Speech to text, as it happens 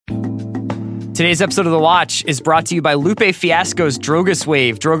Today's episode of The Watch is brought to you by Lupe Fiasco's Drogas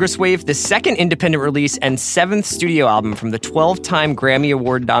Wave. Drogas Wave, the second independent release and seventh studio album from the 12-time Grammy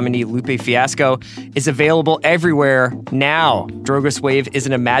Award nominee Lupe Fiasco, is available everywhere now. Drogas Wave is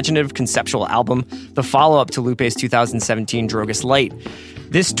an imaginative conceptual album, the follow-up to Lupe's 2017 Drogas Light.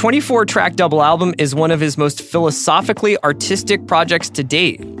 This 24-track double album is one of his most philosophically artistic projects to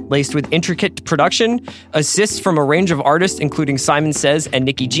date, laced with intricate production, assists from a range of artists including Simon Says and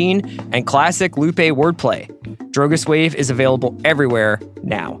Nicky Jean, and classic Lupe wordplay. Drogas Wave is available everywhere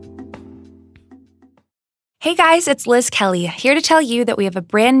now. Hey guys, it's Liz Kelly, here to tell you that we have a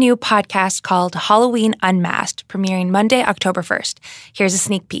brand new podcast called Halloween Unmasked, premiering Monday, October 1st. Here's a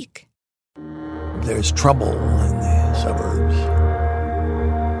sneak peek. There's trouble in the suburbs.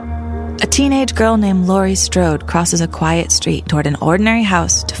 A teenage girl named Laurie Strode crosses a quiet street toward an ordinary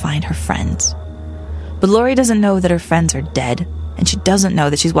house to find her friends. But Laurie doesn't know that her friends are dead, and she doesn't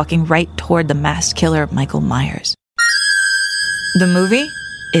know that she's walking right toward the masked killer, Michael Myers. The movie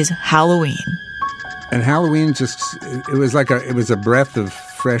is Halloween. And Halloween it was a breath of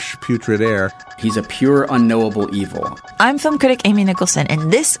fresh, putrid air. He's a pure, unknowable evil. I'm film critic Amy Nicholson,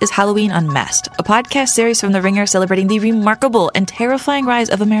 and this is Halloween Unmasked, a podcast series from The Ringer celebrating the remarkable and terrifying rise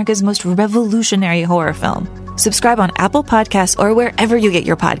of America's most revolutionary horror film. Subscribe on Apple Podcasts or wherever you get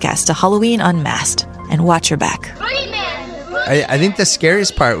your podcasts to Halloween Unmasked, and watch your back. I think the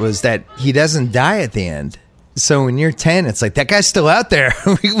scariest part was that he doesn't die at the end. So when you're 10, it's like, that guy's still out there.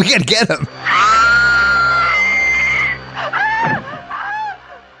 we gotta get him.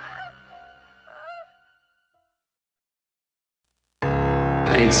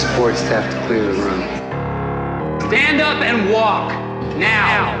 I need support staff to clear the room. Stand up and walk,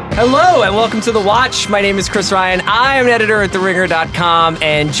 now. Hello and welcome to The Watch. My name is Chris Ryan. I am an editor at TheRinger.com,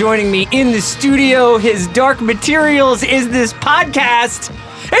 and joining me in the studio, his dark materials is this podcast.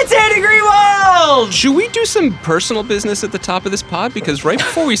 It's Andy Greenwald! Should we do some personal business at the top of this pod? Because right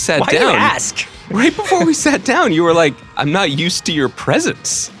before we sat Why down... do you ask? Right before we sat down, you were like, I'm not used to your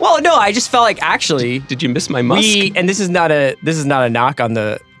presence. Well, no, I just felt like actually... Did you miss my musk? And this is not a knock on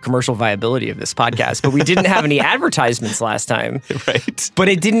the commercial viability of this podcast, but we didn't have any advertisements last time. Right. But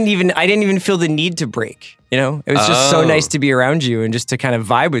I didn't even feel the need to break, you know? It was just so nice to be around you and just to kind of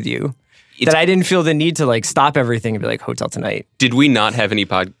vibe with you. That I didn't feel the need to like stop everything and be like, Hotel Tonight. Did we not have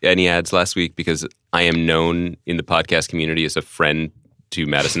any ads last week because I am known in the podcast community as a friend to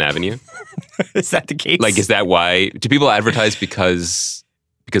Madison Avenue? Is that the case? Like, is that why? Do people advertise because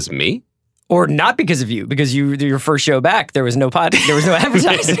of me? Or not because of you? Because your first show back, there was no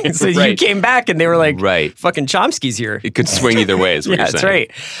advertising. So Right. you came back and they were like, right. Fucking Chomsky's here. It could swing either way is what you're saying. That's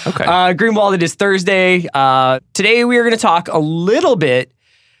right. Okay. Greenwald, it is Thursday. Today we are going to talk a little bit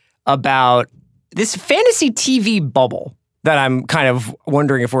about this fantasy TV bubble that I'm kind of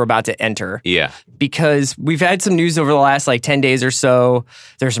wondering if we're about to enter. Yeah. Because we've had some news over the last 10 days or so.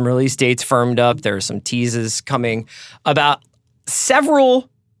 There's some release dates firmed up. There's some teases coming about several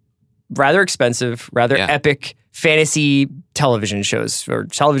rather expensive, rather epic fantasy television shows or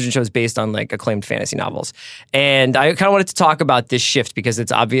television shows based on acclaimed fantasy novels. And I kind of wanted to talk about this shift because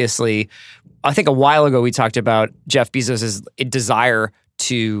it's obviously, I think a while ago we talked about Jeff Bezos' desire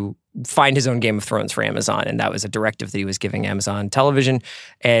to find his own Game of Thrones for Amazon, and that was a directive that he was giving Amazon Television,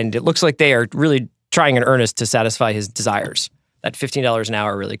 and it looks like they are really trying in earnest to satisfy his desires. That $15 an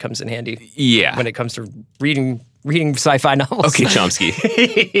hour really comes in handy when it comes to reading sci-fi novels. Okay, Chomsky.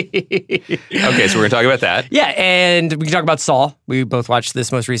 Okay, so we're going to talk about that. Yeah, and we can talk about Saul. We both watched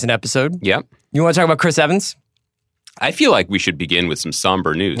this most recent episode. Yep. You want to talk about Chris Evans? I feel like we should begin with some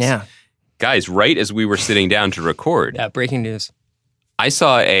somber news. Yeah. Guys, right as we were sitting down to record. Yeah, breaking news. I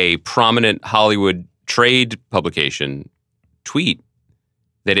saw a prominent Hollywood trade publication tweet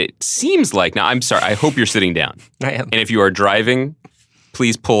that it seems like, now I'm sorry, I hope you're sitting down. I am. And if you are driving,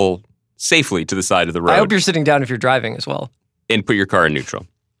 please pull safely to the side of the road. I hope you're sitting down if you're driving as well. And put your car in neutral.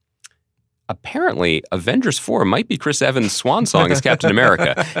 Apparently, Avengers 4 might be Chris Evans' swan song as Captain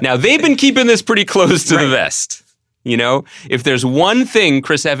America. Now, they've been keeping this pretty close to the vest. You know, if there's one thing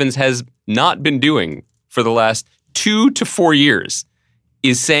Chris Evans has not been doing for the last 2 to 4 years,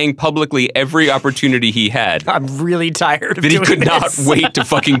 is saying publicly every opportunity he had. I'm really tired of that he doing could not this. wait to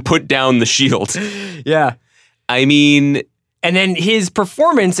fucking put down the shield. Yeah. I mean... And then his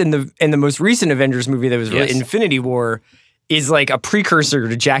performance in the most recent Avengers movie that was Infinity War is like a precursor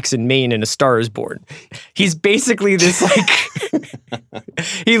to Jackson Maine in A Star Is Born. He's basically this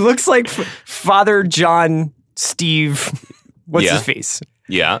he looks like Father John Steve... What's his face?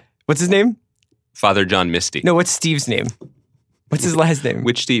 Yeah. What's his name? Father John Misty. No, what's Steve's name? What's his last name?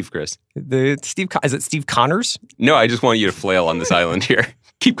 Which Steve, Chris? Is it Steve Connors? No, I just want you to flail on this island here.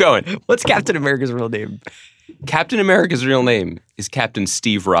 Keep going. What's Captain America's real name? Captain America's real name is Captain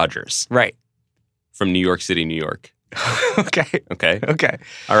Steve Rogers. Right. From New York City, New York. Okay. Okay.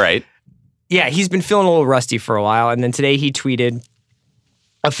 All right. Yeah, he's been feeling a little rusty for a while, and then today he tweeted,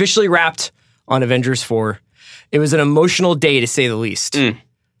 officially wrapped on Avengers 4. It was an emotional day, to say the least.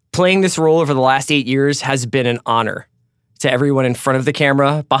 Playing this role over the last 8 years has been an honor. To everyone in front of the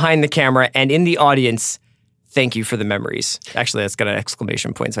camera, behind the camera, and in the audience, thank you for the memories. Actually, that's got an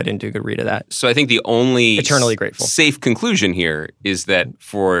exclamation point, so I didn't do a good read of that. So I think the only eternally grateful safe conclusion here is that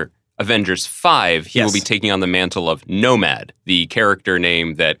for Avengers 5, he will be taking on the mantle of Nomad, the character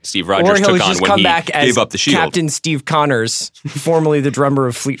name that Steve Rogers took on when he gave up the shield. Captain Steve Connors, formerly the drummer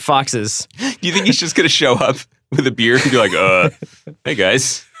of Fleet Foxes. Do you think he's just going to show up with a beard and be like, hey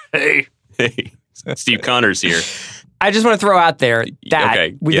guys. Hey, Steve Connors here. I just want to throw out there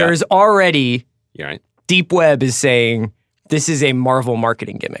that there's already Deep Web is saying this is a Marvel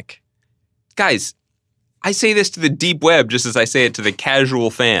marketing gimmick. Guys, I say this to the Deep Web just as I say it to the casual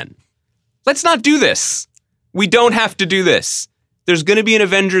fan. Let's not do this. We don't have to do this. There's going to be an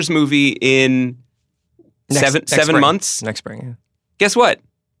Avengers movie in seven months. Next spring, yeah. Guess what?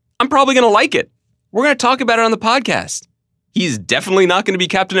 I'm probably going to like it. We're going to talk about it on the podcast. He's definitely not going to be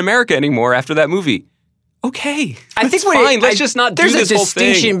Captain America anymore after that movie. Okay. I think fine. Let's just not do this whole thing. There's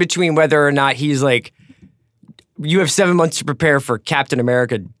a distinction between whether or not he's like, you have 7 months to prepare for Captain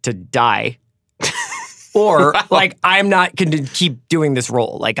America to die. Or like, I'm not going to keep doing this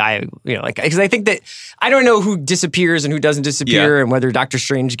role. Like because I think that I don't know who disappears and who doesn't disappear and whether Doctor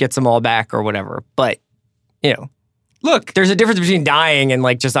Strange gets them all back or whatever. But, look, there's a difference between dying and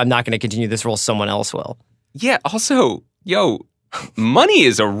like, just I'm not going to continue this role. Someone else will. Yeah. Also, money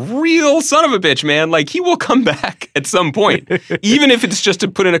is a real son of a bitch, man. Like, he will come back at some point, even if it's just to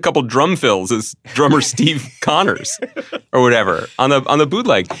put in a couple drum fills as drummer Steve Connors or whatever on the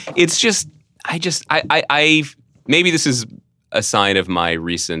bootleg. It's just, I maybe this is a sign of my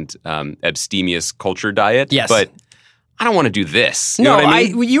recent abstemious culture diet. Yes, but I don't want to do this. You know what I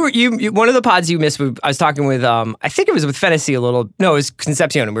mean? You one of the pods you missed. I was talking with I think it was with Fennessy a little. No, it was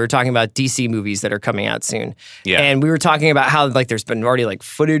Concepcion. And we were talking about DC movies that are coming out soon. Yeah, and we were talking about how like there's been already like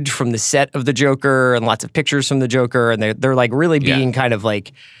footage from the set of the Joker and lots of pictures from the Joker, and they're like really being kind of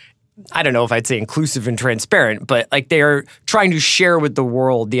like, I don't know if I'd say inclusive and transparent, but like they are trying to share with the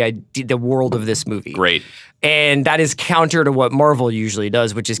world the world of this movie. Great. And that is counter to what Marvel usually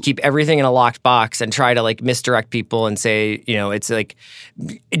does, which is keep everything in a locked box and try to like misdirect people and say, it's like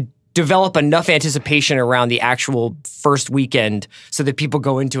develop enough anticipation around the actual first weekend so that people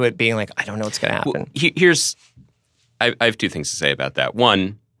go into it being like, I don't know what's going to happen. Well, I have two things to say about that.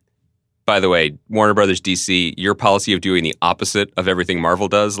 One, by the way, Warner Brothers DC, your policy of doing the opposite of everything Marvel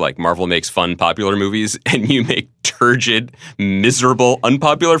does, like Marvel makes fun, popular movies, and you make turgid, miserable,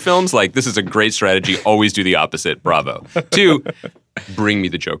 unpopular films, like this is a great strategy. Always do the opposite. Bravo. Two, bring me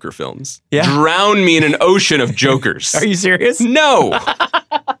the Joker films. Yeah. Drown me in an ocean of Jokers. Are you serious? No.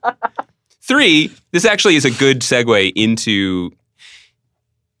 Three, this actually is a good segue into...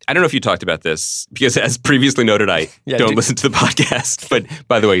 I don't know if you talked about this, because as previously noted, I don't listen to the podcast. But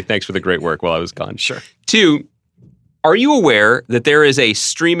by the way, thanks for the great work while I was gone. Sure. Two, are you aware that there is a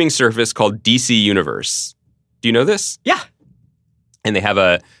streaming service called DC Universe? Do you know this? Yeah. And they have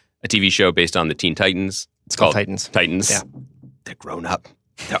a TV show based on the Teen Titans. It's called Titans. Titans. Yeah. They're grown up.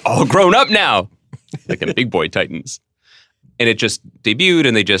 They're all grown up now. Like the big boy Titans. And it just debuted,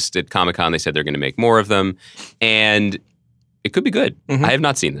 and they just, at Comic-Con, they said they're going to make more of them. And it could be good. Mm-hmm. I have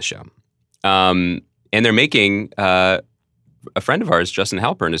not seen this show. And they're making, a friend of ours, Justin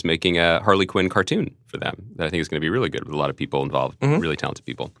Halpern, is making a Harley Quinn cartoon for them that I think is going to be really good with a lot of people involved, really talented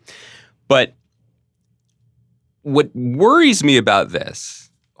people. But what worries me about this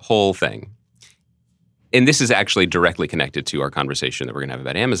whole thing, and this is actually directly connected to our conversation that we're going to have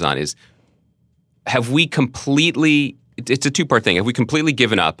about Amazon, is have we completely, it's a two-part thing, have we completely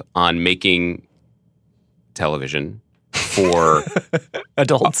given up on making television for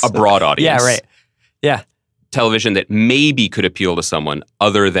adults, a broad audience? Yeah, right. Yeah. Television that maybe could appeal to someone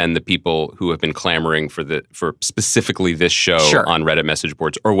other than the people who have been clamoring for specifically this show on Reddit message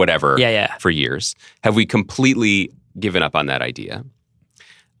boards or whatever for years. Have we completely given up on that idea?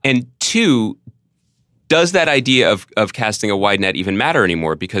 And two, does that idea of casting a wide net even matter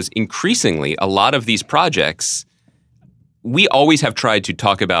anymore? Because increasingly, a lot of these projects, we always have tried to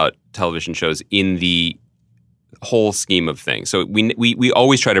talk about television shows in the whole scheme of things. So we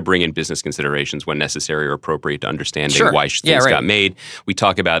always try to bring in business considerations when necessary or appropriate to understanding why things got made. We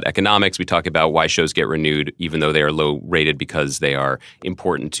talk about economics. We talk about why shows get renewed even though they are low rated because they are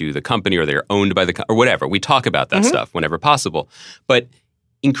important to the company or they are owned by the or whatever. We talk about that stuff whenever possible. But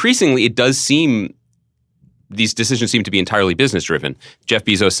increasingly, it does seem these decisions seem to be entirely business driven. Jeff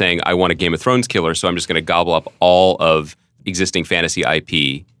Bezos saying, I want a Game of Thrones killer, so I'm just going to gobble up all of existing fantasy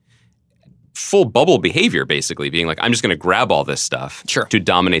IP. Full bubble behavior, basically, being like, I'm just going to grab all this stuff to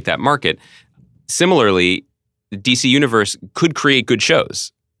dominate that market. Similarly, the DC Universe could create good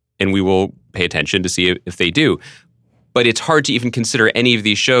shows, and we will pay attention to see if they do. But it's hard to even consider any of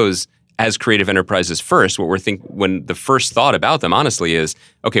these shows as creative enterprises first. When the first thought about them, honestly, is,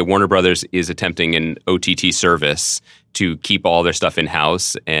 okay, Warner Brothers is attempting an OTT service to keep all their stuff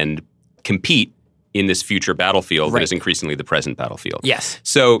in-house and compete in this future battlefield that is increasingly the present battlefield. Yes.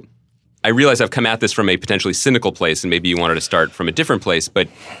 So I realize I've come at this from a potentially cynical place, and maybe you wanted to start from a different place, but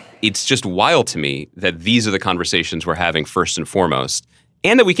it's just wild to me that these are the conversations we're having first and foremost.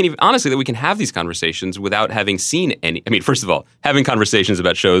 And that we can that we can have these conversations without having seen any. I mean, first of all, having conversations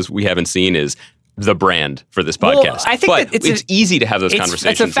about shows we haven't seen is the brand for this podcast. Well, I think that it's easy to have those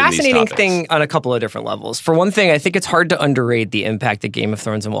conversations. It's a fascinating thing on a couple of different levels. For one thing, I think it's hard to underrate the impact that Game of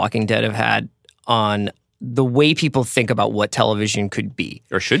Thrones and Walking Dead have had on the way people think about what television could be.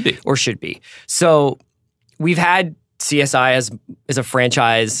 Or should be. So we've had CSI as a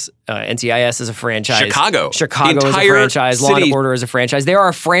franchise, NCIS as a franchise. Chicago as a franchise, Law and Order as a franchise. There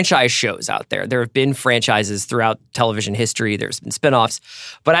are franchise shows out there. There have been franchises throughout television history. There's been spinoffs.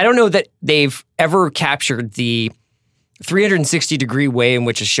 But I don't know that they've ever captured the 360-degree way in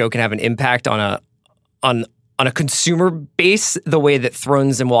which a show can have an impact on a consumer base the way that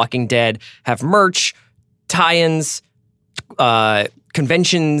Thrones and Walking Dead have merch, tie-ins,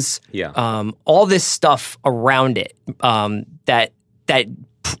 conventions, all this stuff around it that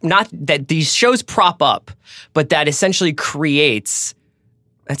not that these shows prop up, but that essentially creates.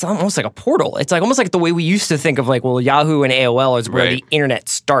 It's almost like a portal. It's like almost like the way we used to think of like, well, Yahoo and AOL is where the internet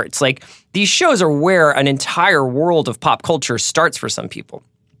starts. Like these shows are where an entire world of pop culture starts for some people,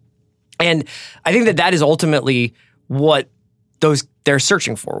 and I think that is ultimately what they're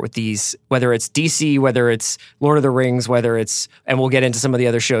searching for with these, whether it's DC, whether it's Lord of the Rings, and we'll get into some of the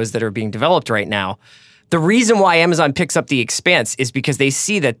other shows that are being developed right now. The reason why Amazon picks up The Expanse is because they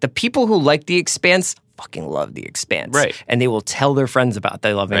see that the people who like The Expanse fucking love The Expanse. Right. And they will tell their friends about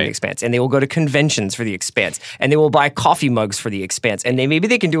they love The Expanse. And they will go to conventions for The Expanse. And they will buy coffee mugs for The Expanse. And maybe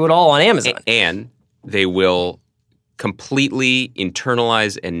they can do it all on Amazon. And they will completely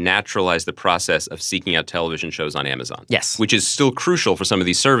internalize and naturalize the process of seeking out television shows on Amazon. Yes. Which is still crucial for some of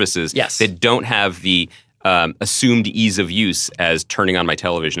these services that don't have the assumed ease of use as turning on my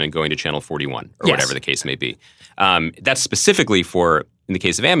television and going to channel 41 or whatever the case may be. That's specifically in the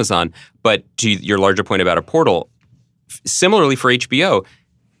case of Amazon, but to your larger point about a portal, similarly for HBO,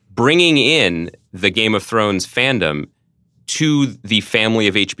 bringing in the Game of Thrones fandom to the family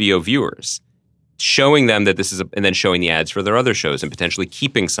of HBO viewers, showing them that this is and then showing the ads for their other shows and potentially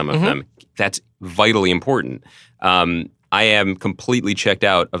keeping some of them. That's vitally important. I am completely checked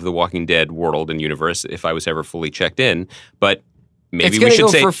out of the Walking Dead world and universe if I was ever fully checked in, but maybe we should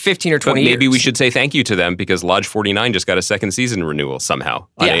say for 15 or 20 maybe years. we should say thank you to them because Lodge 49 just got a second season renewal somehow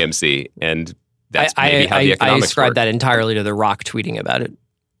on AMC, and that's maybe how the economics I ascribe work. that entirely to The Rock tweeting about it.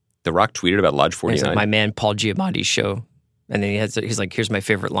 The Rock tweeted about Lodge 49? Like, my man Paul Giamatti's show, and then he's like, here's my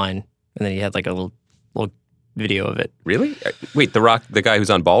favorite line. And then he had like a little video of it. Really? Wait, The Rock, the guy who's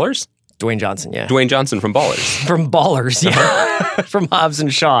on Ballers? Dwayne Johnson, yeah. Dwayne Johnson from Ballers. From Ballers, yeah. From Hobbs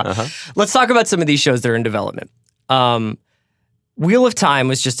and Shaw. Let's talk about some of these shows that are in development. Wheel of Time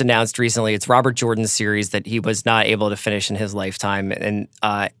was just announced recently. It's Robert Jordan's series that he was not able to finish in his lifetime. And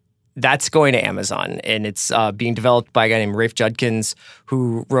that's going to Amazon. And it's being developed by a guy named Rafe Judkins,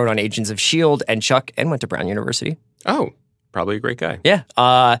 who wrote on Agents of S.H.I.E.L.D. and Chuck and went to Brown University. Oh, probably a great guy. Yeah.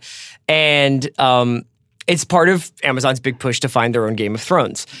 And it's part of Amazon's big push to find their own Game of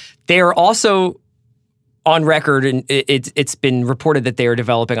Thrones. They are also on record, and it's been reported that they are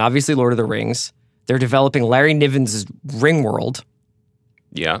developing, obviously, Lord of the Rings. They're developing Larry Niven's Ringworld.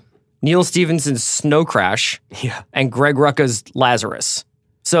 Yeah. Neil Stephenson's Snow Crash. Yeah. And Greg Rucka's Lazarus.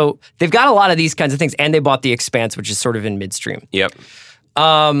 So they've got a lot of these kinds of things, and they bought The Expanse, which is sort of in midstream. Yep.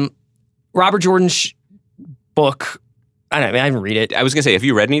 Robert Jordan's book, I didn't read it. I was going to say, have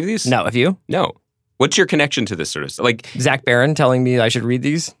you read any of these? No, have you? No. What's your connection to this sort of stuff? Like Zach Barron telling me I should read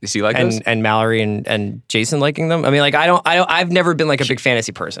these. Is he like those? And Mallory and Jason liking them. I mean, like I've never been like a big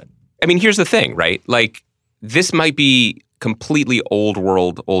fantasy person. I mean, here's the thing, right? Like this might be completely old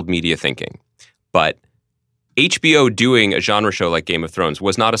world, old media thinking, but HBO doing a genre show like Game of Thrones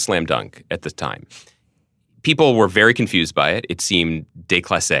was not a slam dunk at the time. People were very confused by it. It seemed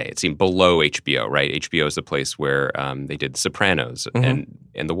déclassé. It seemed below HBO, right? HBO is the place where they did The Sopranos and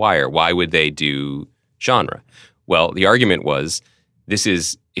The Wire. Why would they do genre? Well, the argument was this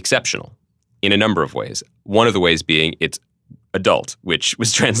is exceptional in a number of ways. One of the ways being it's adult, which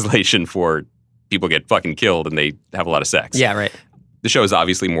was translation for people get fucking killed and they have a lot of sex. Yeah, right. The show is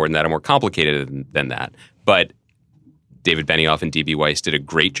obviously more than that and more complicated than that. But David Benioff and D.B. Weiss did a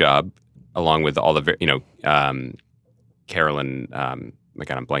great job, along with all the, Carolyn, my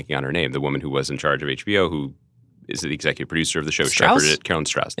God, I'm blanking on her name, the woman who was in charge of HBO, who is the executive producer of the show, Strauss? shepherded it, Carolyn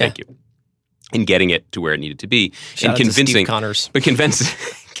Strauss, thank you, in getting it to where it needed to be. Shout and out to convincing, Steve Connors. But convincing,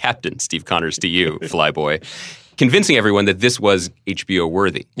 Captain Steve Connors to you, flyboy, convincing everyone that this was HBO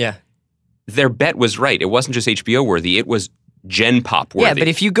worthy. Yeah. Their bet was right. It wasn't just HBO worthy, it was Gen Pop worthy. Yeah, but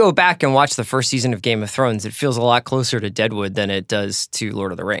if you go back and watch the first season of Game of Thrones, it feels a lot closer to Deadwood than it does to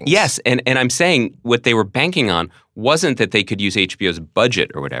Lord of the Rings. Yes, and I'm saying what they were banking on wasn't that they could use HBO's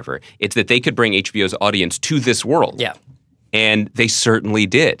budget or whatever. It's that they could bring HBO's audience to this world. Yeah. And they certainly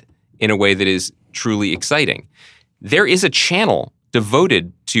did in a way that is truly exciting. There is a channel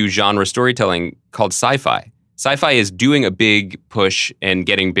devoted to genre storytelling called Sci-Fi. Sci-Fi is doing a big push and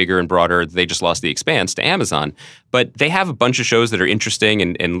getting bigger and broader. They just lost The Expanse to Amazon. But they have a bunch of shows that are interesting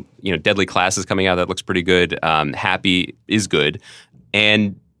and Deadly Class is coming out. That looks pretty good. Happy is good.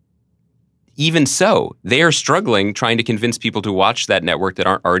 And even so, they are struggling trying to convince people to watch that network that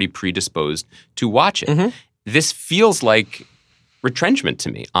aren't already predisposed to watch it. Mm-hmm. This feels like retrenchment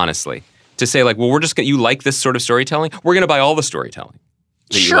to me, honestly. To say like, well, we're just you like this sort of storytelling? We're going to buy all the storytelling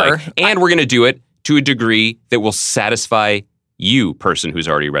that you like. And we're going to do it to a degree that will satisfy you, person who's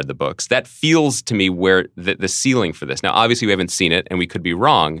already read the books. That feels to me where the ceiling for this. Now, obviously, we haven't seen it, and we could be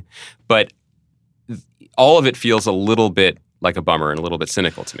wrong, but all of it feels a little bit like a bummer and a little bit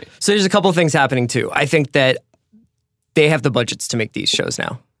cynical to me. So there's a couple of things happening, too. I think that they have the budgets to make these shows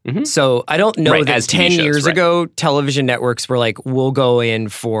now. Mm-hmm. So I don't know that 10 years ago, television networks were like, we'll go in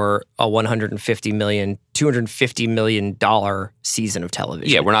for a $250 million season of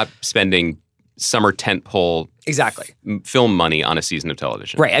television. Yeah, we're not spending summer tentpole film money on a season of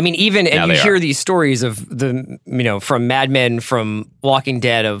television. Right. I mean, even, and you hear these stories of from Mad Men, from Walking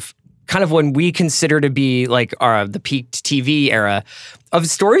Dead, of kind of when we consider to be like the peak TV era, of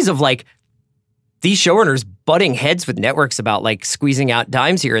stories of like these showrunners butting heads with networks about like squeezing out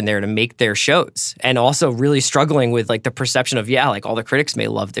dimes here and there to make their shows, and also really struggling with like the perception of, like all the critics may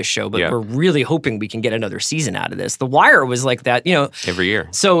love this show, but we're really hoping we can get another season out of this. The Wire was like that, every year.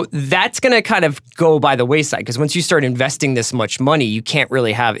 So that's going to kind of go by the wayside, because once you start investing this much money, you can't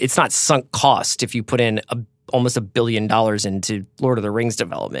really it's not sunk cost if you put in almost $1 billion into Lord of the Rings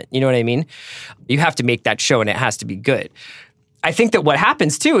development. You know what I mean? You have to make that show, and it has to be good. I think that what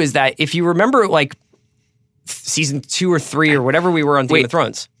happens too is that if you remember like season 2 or 3 or whatever we were on Game of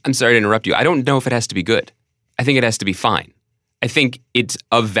Thrones. I'm sorry to interrupt you. I don't know if it has to be good. I think it has to be fine. I think it's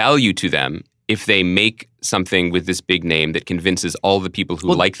of value to them if they make something with this big name that convinces all the people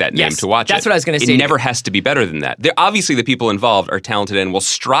who like that name to watch it. That's what I was going to say. It never has to be better than that. Obviously, the people involved are talented and will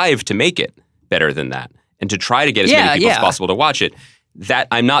strive to make it better than that and to try to get as many people as possible to watch it. That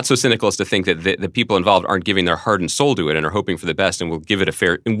I'm not so cynical as to think that the people involved aren't giving their heart and soul to it and are hoping for the best, and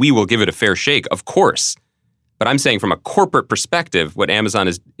we will give it a fair shake, of course. But I'm saying from a corporate perspective, what Amazon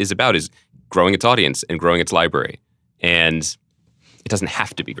is about is growing its audience and growing its library. And it doesn't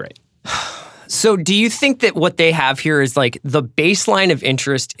have to be great. So do you think that what they have here is like the baseline of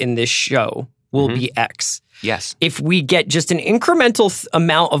interest in this show will be X? Yes. If we get just an incremental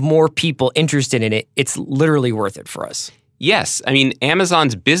amount of more people interested in it, it's literally worth it for us. Yes. I mean,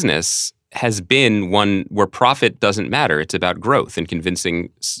 Amazon's business has been one where profit doesn't matter. It's about growth and convincing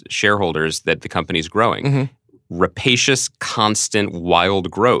shareholders that the company's growing. Mm-hmm. Rapacious, constant, wild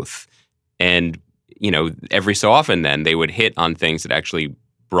growth. And, every so often then they would hit on things that actually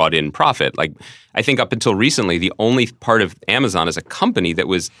brought in profit. Like, I think up until recently, the only part of Amazon as a company that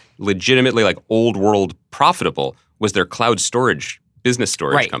was legitimately like old world profitable was their cloud storage business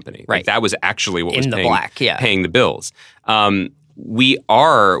storage company. Right. Like, that was actually what was paying the bills. When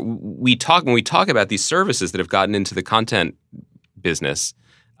we talk about these services that have gotten into the content business,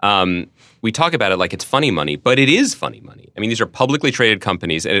 we talk about it like it's funny money, but it is funny money. I mean, these are publicly traded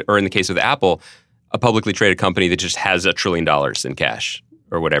companies, or in the case of Apple, a publicly traded company that just has $1 trillion in cash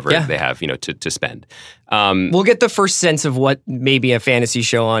or whatever they have, to spend. We'll get the first sense of what maybe a fantasy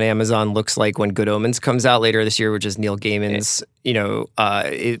show on Amazon looks like when Good Omens comes out later this year, which is Neil Gaiman's,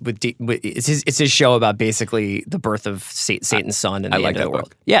 it's his show about basically the birth of Satan's son and the end of the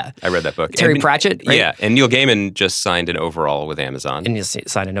world. Yeah. I read that book. Terry Pratchett, right? Yeah, and Neil Gaiman just signed an overall with Amazon.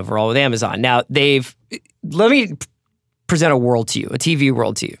 Now, let me present a world to you, a TV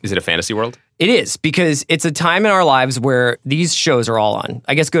world to you. Is it a fantasy world? It is, because it's a time in our lives where these shows are all on.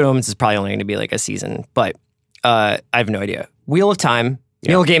 I guess Good Omens is probably only going to be like a season, but I have no idea. Wheel of Time.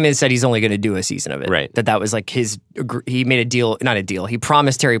 Neil Gaiman said he's only going to do a season of it. Right. That was like he made a deal, not a deal. He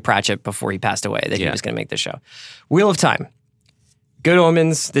promised Terry Pratchett before he passed away that he was going to make the show. Wheel of Time. Good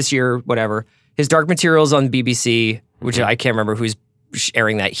Omens this year, whatever. His Dark Materials on BBC, which I can't remember who's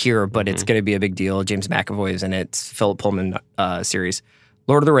airing that here, but it's going to be a big deal. James McAvoy is in it. It's Philip Pullman series.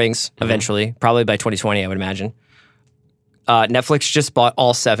 Lord of the Rings, eventually. Probably by 2020, I would imagine. Netflix just bought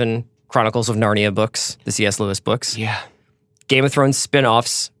all 7 Chronicles of Narnia books, the C.S. Lewis books. Yeah. Game of Thrones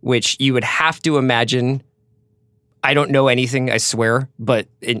spinoffs, which you would have to imagine. I don't know anything, I swear, but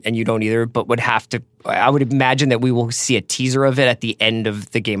and you don't either. But I would imagine that we will see a teaser of it at the end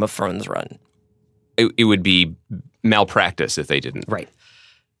of the Game of Thrones run. It would be malpractice if they didn't. Right.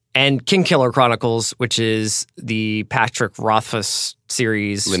 And Kingkiller Chronicles, which is the Patrick Rothfuss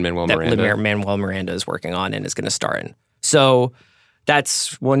series Lin-Manuel that Miranda. Lin-Manuel Miranda is working on and is going to star in. So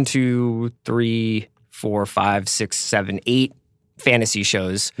that's 1, 2, 3, 4, 5, 6, 7, 8 fantasy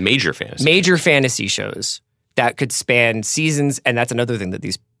shows. Major fantasy shows that could span seasons. And that's another thing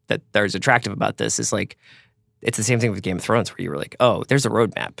that there's attractive about this is like, it's the same thing with Game of Thrones where you were like, oh, there's a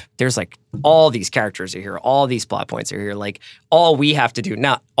roadmap. There's like all these characters are here. All these plot points are here. Like all we have to do,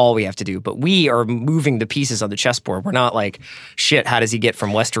 not all we have to do, but we are moving the pieces on the chessboard. We're not like, shit, how does he get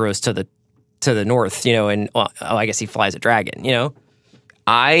from Westeros to the north, and I guess he flies a dragon,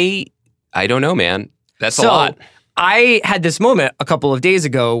 I don't know, man. That's a lot. I had this moment a couple of days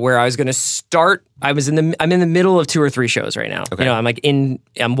ago where I was going to start. I'm in the middle of 2 or 3 shows right now. Okay.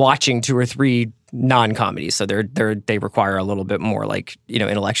 I'm watching 2 or 3 non-comedies, so they require a little bit more like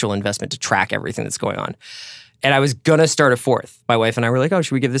intellectual investment to track everything that's going on. And I was gonna start a 4th. My wife and I were like, "Oh,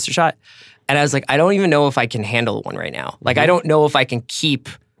 should we give this a shot?" And I was like, "I don't even know if I can handle one right now. Like, I don't know if I can keep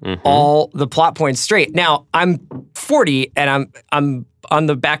all the plot points straight." Now I'm 40 and I'm on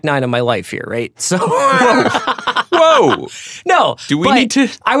the back 9 of my life here, right? So. Whoa. No. Do we need to?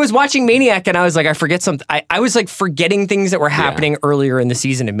 I was watching Maniac and I was like, I forget something. I was like forgetting things that were happening earlier in the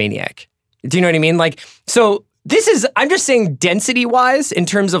season of Maniac. Do you know what I mean? Like, so I'm just saying density wise, in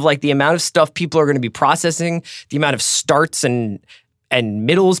terms of like the amount of stuff people are going to be processing, the amount of starts and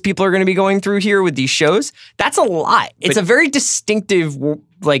middles people are going to be going through here with these shows. That's a lot. It's a very distinctive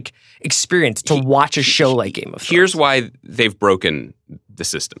like experience to watch a show like Game of Thrones. Here's why they've broken the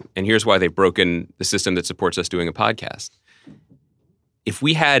system. And here's why they've broken the system that supports us doing a podcast. If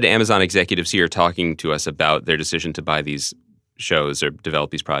we had Amazon executives here talking to us about their decision to buy these shows or develop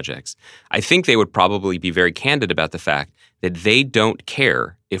these projects, I think they would probably be very candid about the fact that they don't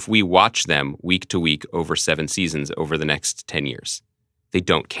care if we watch them week to week over 7 seasons over the next 10 years. They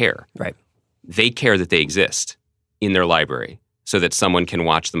don't care. Right. They care that they exist in their library so that someone can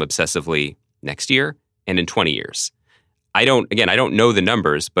watch them obsessively next year and in 20 years. I don't know the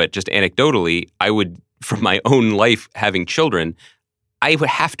numbers, but just anecdotally, I would, from my own life having children, I would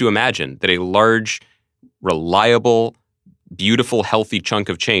have to imagine that a large, reliable, beautiful, healthy chunk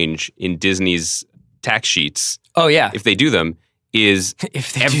of change in Disney's tax sheets, if they do them, is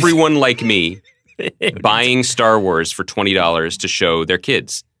everyone like me buying Star Wars for $20 to show their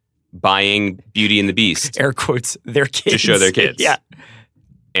kids, buying Beauty and the Beast, air quotes, their kids, to show their kids, yeah,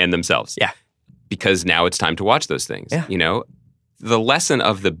 and themselves, yeah, because now it's time to watch those things. Yeah. The lesson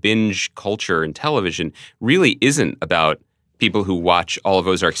of the binge culture in television really isn't about people who watch all of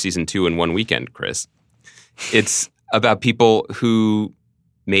Ozark season 2 in one weekend, Chris. It's about people who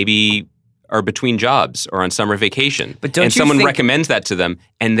maybe are between jobs or on summer vacation, and someone recommends that to them,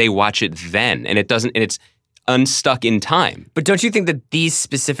 and they watch it then, and it's unstuck in time. But don't you think that these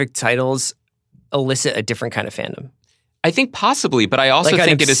specific titles elicit a different kind of fandom? I think possibly, but I also like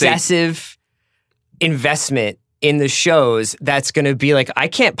think it is an obsessive investment in the shows that's going to be like, I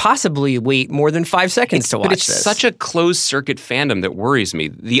can't possibly wait more than 5 seconds to watch this. But it's such a closed circuit fandom that worries me.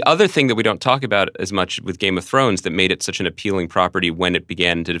 The other thing that we don't talk about as much with Game of Thrones that made it such an appealing property when it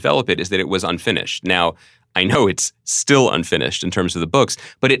began to develop it is that it was unfinished. Now, I know it's still unfinished in terms of the books,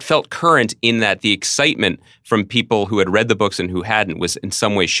 but it felt current in that the excitement from people who had read the books and who hadn't was in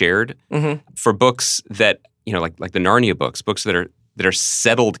some way shared. Mm-hmm. For books that, like the Narnia books that are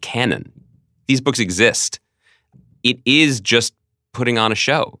settled canon. These books exist. It is just putting on a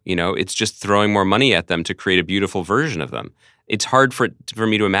show, it's just throwing more money at them to create a beautiful version of them. It's hard for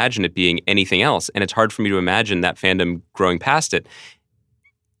me to imagine it being anything else, and it's hard for me to imagine that fandom growing past it.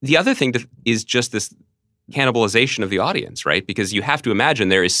 The other thing is just this cannibalization of the audience, right? Because you have to imagine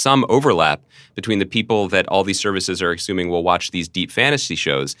there is some overlap between the people that all these services are assuming will watch these deep fantasy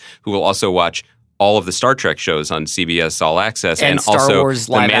shows, who will also watch all of the Star Trek shows on CBS All Access, and Star also Wars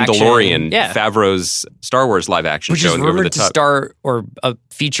The live Mandalorian, action. Favreau's Star Wars live action which show. Which is rumored to star or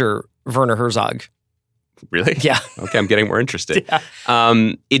feature Werner Herzog. Really? Yeah. Okay, I'm getting more interested. Yeah.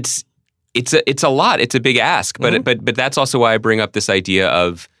 It's a lot. It's a big ask, but that's also why I bring up this idea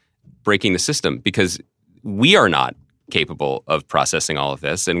of breaking the system, because we are not capable of processing all of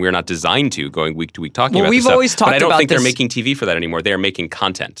this, and we're not designed to going week to week talking about we've this always stuff. talked But I don't about think this. they're making TV for that anymore. They are making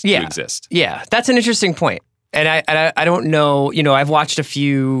content to exist. Yeah, that's an interesting point. And I don't know, I've watched a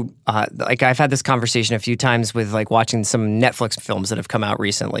few, I've had this conversation a few times with watching some Netflix films that have come out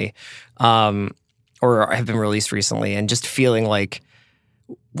recently, or have been released recently, and just feeling like,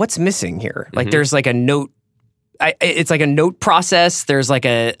 what's missing here? There's a note. It's like a note process. There's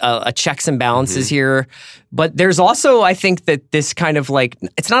a checks and balances here. But there's also, I think that this kind of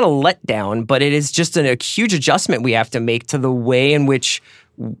it's not a letdown, but it is just a huge adjustment we have to make to the way in which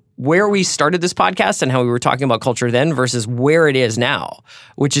where we started this podcast and how we were talking about culture then versus where it is now,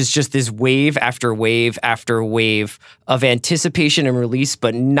 which is just this wave after wave after wave of anticipation and release,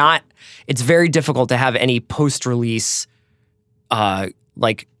 but it's very difficult to have any post-release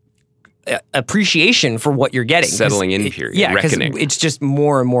appreciation for what you're getting. Settling in period, reckoning. It's just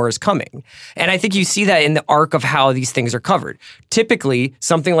more and more is coming. And I think you see that in the arc of how these things are covered. Typically,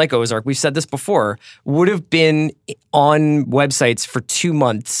 something like Ozark, we've said this before, would have been on websites for 2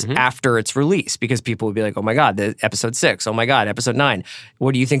 months after its release, because people would be like, oh my God, the episode 6, oh my God, episode 9,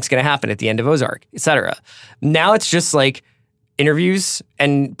 what do you think is going to happen at the end of Ozark, etc. Now it's just interviews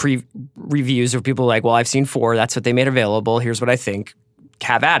and reviews of people well, I've seen 4, that's what they made available, here's what I think.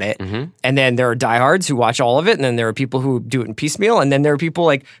 Have at it. And then there are diehards who watch all of it, and then there are people who do it in piecemeal, and then there are people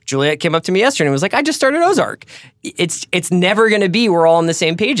like Juliet came up to me yesterday and was like, I just started Ozark. It's never going to be we're all on the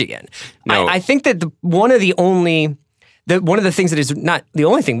same page again. No. I think that one of the things that is not the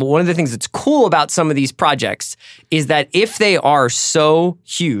only thing, but one of the things that's cool about some of these projects is that if they are so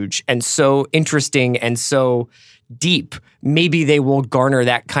huge and so interesting and so deep, maybe they will garner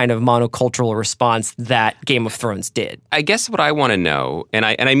that kind of monocultural response that Game of Thrones did. I guess what I want to know, and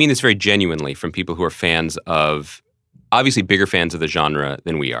I mean this very genuinely from people who are fans of, obviously bigger fans of the genre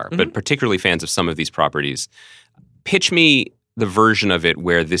than we are, but particularly fans of some of these properties, pitch me the version of it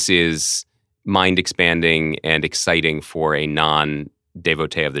where this is mind-expanding and exciting for a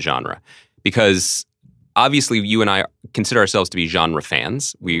non-devotee of the genre. Because obviously you and I consider ourselves to be genre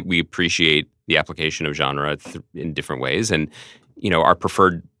fans. We appreciate the application of genre in different ways. And, our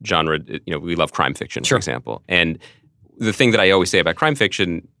preferred genre, we love crime fiction, for example. And the thing that I always say about crime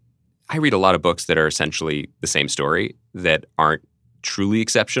fiction, I read a lot of books that are essentially the same story that aren't truly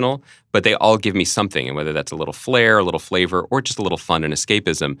exceptional, but they all give me something. And whether that's a little flair, a little flavor, or just a little fun and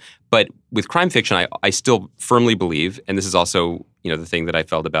escapism. But with crime fiction, I still firmly believe, and this is also, the thing that I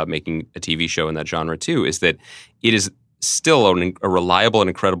felt about making a TV show in that genre too, is that it is still a reliable and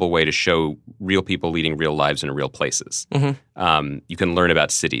incredible way to show real people leading real lives in real places. You can learn about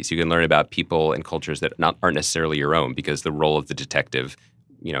cities. You can learn about people and cultures that aren't necessarily your own, because the role of the detective,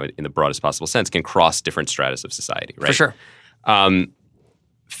 in the broadest possible sense, can cross different stratas of society, right? For sure.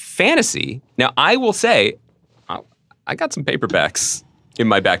 Fantasy. Now, I will say, I got some paperbacks in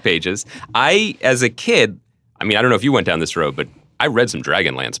my back pages. As a kid, I don't know if you went down this road, but I read some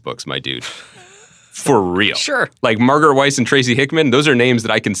Dragonlance books, my dude. For real. Sure. Like Margaret Weiss and Tracy Hickman, those are names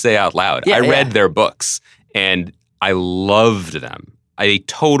that I can say out loud. I read their books, and I loved them. They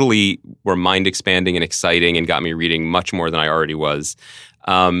totally were mind-expanding and exciting and got me reading much more than I already was.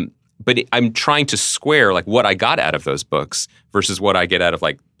 But I'm trying to square what I got out of those books versus what I get out of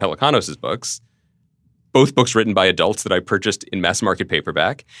Pelicanos' books. Both books written by adults that I purchased in mass market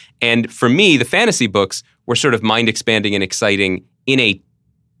paperback. And for me, the fantasy books were sort of mind-expanding and exciting in a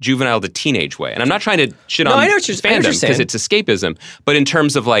juvenile to teenage way. And I'm not trying to shit on fandom because it's escapism, but in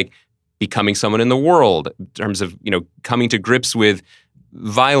terms of becoming someone in the world, in terms of, coming to grips with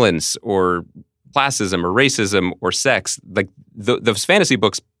violence or classism or racism or sex, those fantasy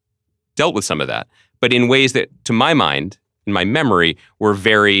books dealt with some of that, but in ways that, to my mind, in my memory, were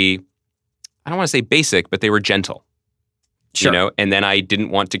very, I don't want to say basic, but they were gentle. Sure. And then I didn't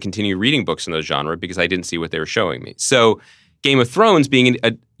want to continue reading books in those genres because I didn't see what they were showing me. So Game of Thrones being,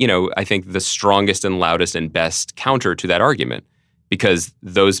 I think the strongest and loudest and best counter to that argument, because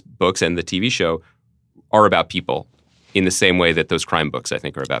those books and the TV show are about people in the same way that those crime books, I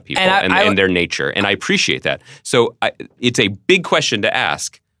think, are about people and their nature. And I appreciate that. So it's a big question to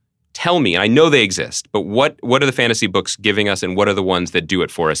ask. Tell me, and I know they exist, but what are the fantasy books giving us, and what are the ones that do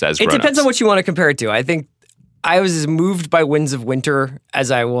it for us as grown-ups? It depends on what you want to compare it to. I think I was as moved by Winds of Winter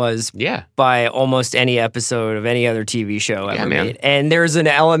as I was by almost any episode of any other TV show ever made. And there's an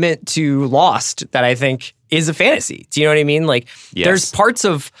element to Lost that I think is a fantasy. Do you know what I mean? There's parts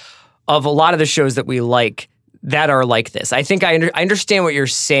of a lot of the shows that we like that are like this. I think I understand what you're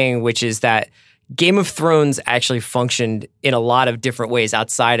saying, which is that Game of Thrones actually functioned in a lot of different ways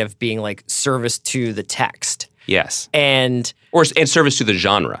outside of being like service to the text. Yes. And service to the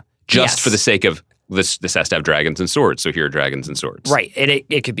genre, just Yes. for the sake of this has to have dragons and swords, so here are dragons and swords. Right. And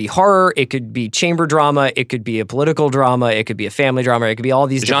it could be horror, it could be chamber drama, it could be a political drama, it could be a family drama, it could be all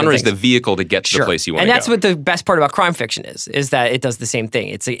these different Genre is things. the vehicle to get to the place you want to go. And that's what the best part about crime fiction is that it does the same thing.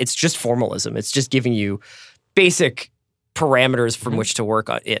 It's just formalism. It's just giving you basic parameters from which to work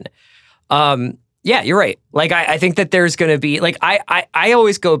in. Yeah, you're right. Like, I think that there's going to be, like, I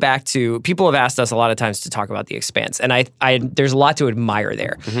always go back to, people have asked us a lot of times to talk about The Expanse, and I there's a lot to admire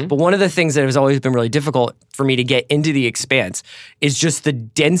there. But one of the things that has always been really difficult for me to get into The Expanse is just the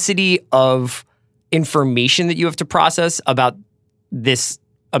density of information that you have to process about this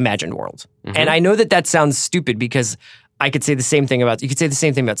imagined world. And I know that sounds stupid because you could say the same thing about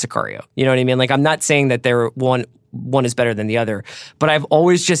Sicario. You know what I mean? Like, I'm not saying that they're one is better than the other, but I've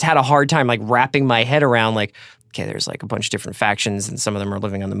always just had a hard time like wrapping my head around like, okay, there's like a bunch of different factions and some of them are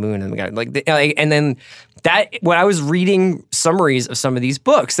living on the moon and we got and then that when I was reading summaries of some of these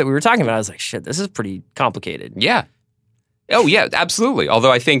books that we were talking about, I was like, shit, this is pretty complicated. Yeah. Oh yeah, absolutely.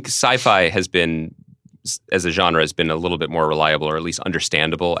 Although I think sci-fi has been, as a genre, has been a little bit more reliable or at least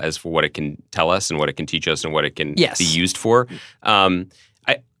understandable as for what it can tell us and what it can teach us and what it can be used for.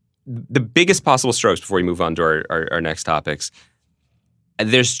 The biggest possible strokes before we move on to our next topics,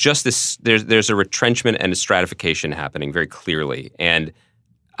 there's just this, there's a retrenchment and a stratification happening very clearly. And,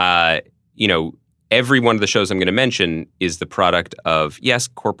 every one of the shows I'm going to mention is the product of, yes,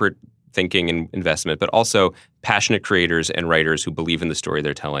 corporate thinking and investment, but also passionate creators and writers who believe in the story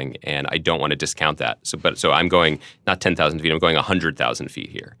they're telling. And I don't want to discount that. So I'm going not 10,000 feet, I'm going 100,000 feet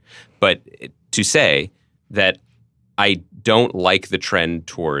here. But to say that I don't like the trend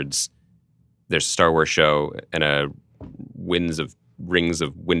towards there's a Star Wars show and a Rings of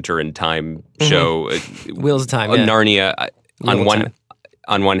Winter and Time show. Wheels of Time, Narnia.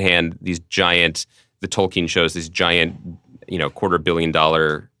 On one hand, these giant, the Tolkien shows, these giant, $250 million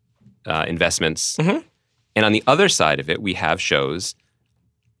investments. And on the other side of it, we have shows.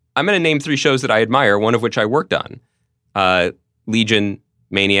 I'm going to name 3 shows that I admire, one of which I worked on. Legion,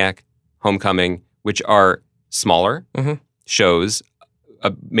 Maniac, Homecoming, which are smaller shows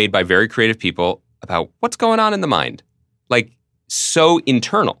made by very creative people about what's going on in the mind. Like, so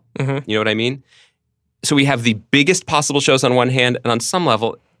internal. You know what I mean? So we have the biggest possible shows on one hand, and on some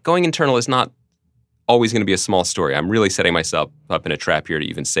level, going internal is not always going to be a small story. I'm really setting myself up in a trap here to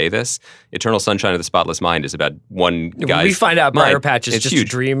even say this. Eternal Sunshine of the Spotless Mind is about one guy's We find out Briar mind. Patch is It's just huge. a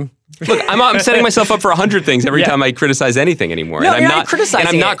dream. Look, I'm setting myself up for 100 things every time I criticize anything anymore. No, and you're not criticizing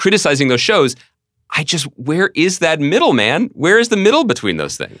And I'm not it. criticizing those shows. Where is that middle, man? Where is the middle between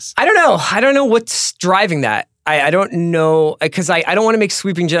those things? I don't know. I don't know what's driving that. I don't know, because I don't want to make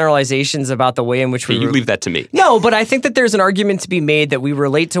sweeping generalizations about the way in which You leave that to me. No, but I think that there's an argument to be made that we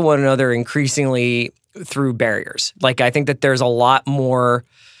relate to one another increasingly through barriers. Like, I think that there's a lot more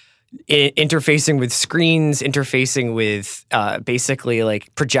interfacing with screens, interfacing with basically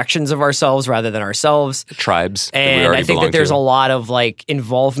like projections of ourselves rather than ourselves. Tribes. And I think that there's a lot of like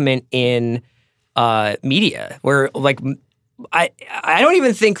involvement in media where like I don't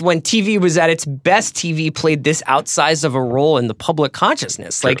even think when TV was at its best, TV played this outsized of a role in the public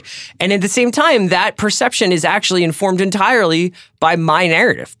consciousness. Like, and at the same time, that perception is actually informed entirely by my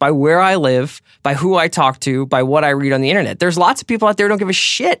narrative, by where I live, by who I talk to, by what I read on the internet. There's lots of people out there who don't give a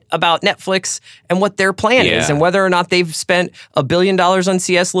shit about Netflix and what their plan is and whether or not they've spent $1 billion on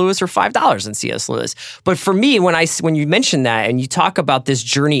C.S. Lewis or $5 on C.S. Lewis. But for me, when you mention that and you talk about this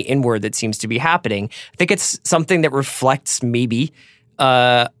journey inward that seems to be happening, I think it's something that reflects maybe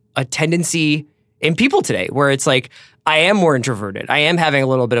a tendency in people today where it's like, I am more introverted. I am having a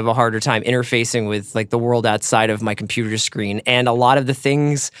little bit of a harder time interfacing with like the world outside of my computer screen. And a lot of the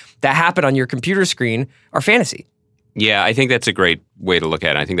things that happen on your computer screen are fantasy. Yeah, I think that's a great way to look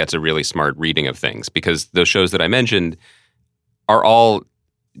at it. I think that's a really smart reading of things because those shows that I mentioned are all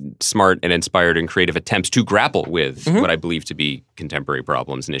smart and inspired and creative attempts to grapple with what I believe to be contemporary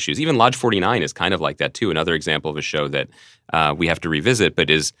problems and issues. Even Lodge 49 is kind of like that too. Another example of a show that we have to revisit,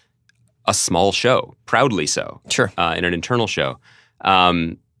 but is a small show, proudly so. Sure. In an internal show.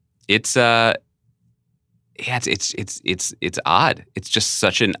 It's odd. It's just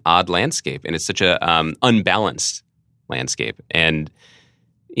such an odd landscape, and it's such a unbalanced landscape. And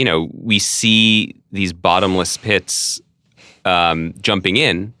we see these bottomless pits jumping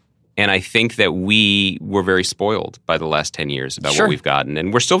in, and I think that we were very spoiled by the last 10 years about what we've gotten,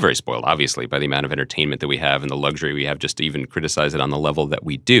 and we're still very spoiled, obviously, by the amount of entertainment that we have and the luxury we have just to even criticize it on the level that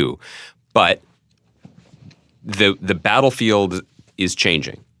we do. But the battlefield is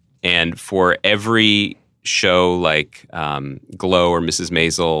changing. And for every show like Glow or Mrs.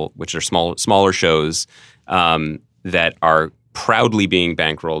 Maisel, which are smaller shows that are proudly being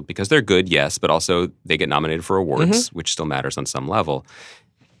bankrolled because they're good, yes, but also they get nominated for awards, which still matters on some level.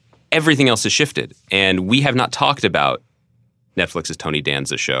 Everything else has shifted. And we have not talked about Netflix's Tony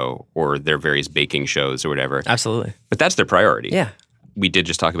Danza show or their various baking shows or whatever. Absolutely. But that's their priority. Yeah. We did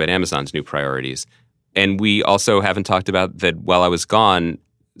just talk about Amazon's new priorities. And we also haven't talked about that while I was gone,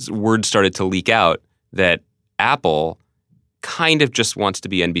 word started to leak out that Apple kind of just wants to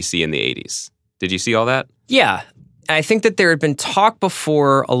be NBC in the 80s. Did you see all that? Yeah. I think that there had been talk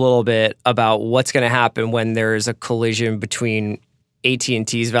before a little bit about what's going to happen when there's a collision between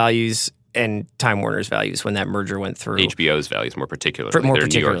AT&T's values and Time Warner's values when that merger went through. HBO's values more particularly. More They're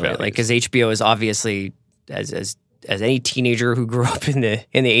particularly, New York values. because HBO is obviously, as any teenager who grew up in the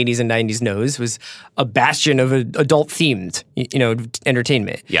 80s and 90s knows, was a bastion of adult themed,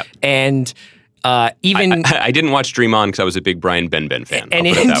 entertainment. Yep. And even I didn't watch Dream On because I was a big Brian Benben fan. And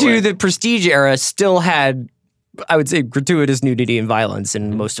into the Prestige era still had, I would say, gratuitous nudity and violence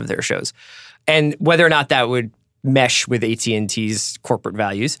in most of their shows. And whether or not that would mesh with AT&T's corporate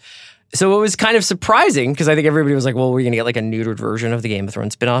values. So it was kind of surprising because I think everybody was like, well, we're going to get like a neutered version of the Game of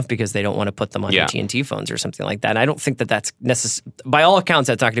Thrones spinoff because they don't want to put them on AT&T phones or something like that. And I don't think that that's necessary. By all accounts,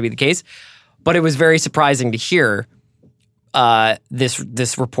 that's not going to be the case. But it was very surprising to hear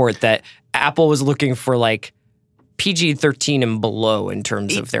this report that Apple was looking for like PG-13 and below in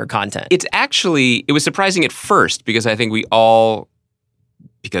terms of their content. It was surprising at first because I think we all,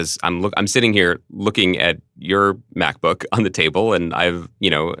 because I'm sitting here looking at your MacBook on the table and I have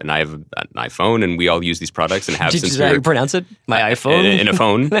an iPhone and we all use these products and have since how you pronounce it? My iPhone? In a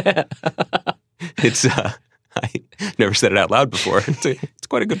phone. It's I never said it out loud before. It's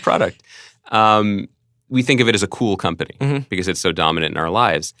quite a good product. We think of it as a cool company because it's so dominant in our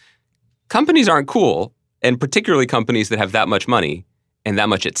lives. Companies aren't cool, and particularly companies that have that much money and that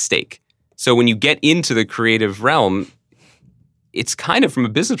much at stake. So when you get into the creative realm, it's kind of, from a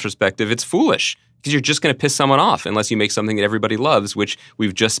business perspective, it's foolish because you're just going to piss someone off unless you make something that everybody loves, which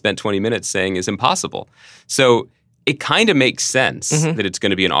we've just spent 20 minutes saying is impossible. So it kind of makes sense that it's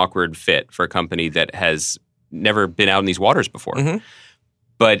going to be an awkward fit for a company that has never been out in these waters before.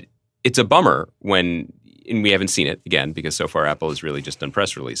 But it's a bummer when, and we haven't seen it again because so far Apple has really just done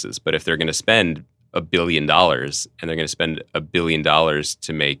press releases, but if they're going to spend $1 billion and they're going to spend $1 billion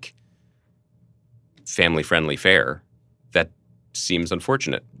to make family-friendly fare, that seems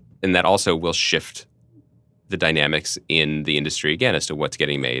unfortunate. And that also will shift the dynamics in the industry again as to what's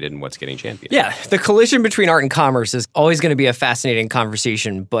getting made and what's getting championed. Yeah, the collision between art and commerce is always going to be a fascinating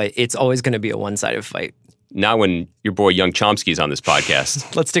conversation, but it's always going to be a one-sided fight. Not when your boy Young Chomsky's on this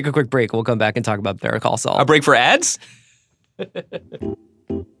podcast. Let's take a quick break. We'll come back and talk about Better Call Saul. A break for ads?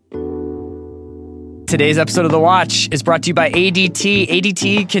 Today's episode of The Watch is brought to you by ADT.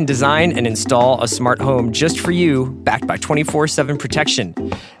 ADT can design and install a smart home just for you, backed by 24/7 protection.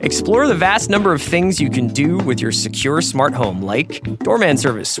 Explore the vast number of things you can do with your secure smart home, like Doorman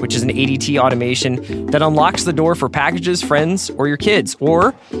Service, which is an ADT automation that unlocks the door for packages, friends, or your kids,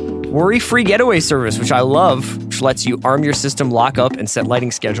 or Worry-Free Getaway Service, which I love, which lets you arm your system, lock up, and set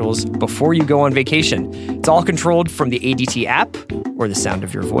lighting schedules before you go on vacation. It's all controlled from the ADT app or the sound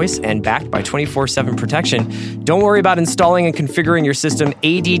of your voice and backed by 24/7 protection. Don't worry about installing and configuring your system.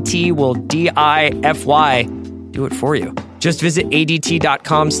 ADT will DIFY do it for you. Just visit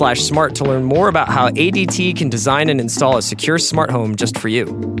ADT.com/smart to learn more about how ADT can design and install a secure smart home just for you.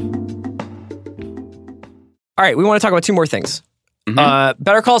 All right, we want to talk about two more things.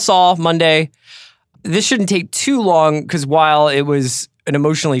 Better Call Saul, Monday. This shouldn't take too long because while it was an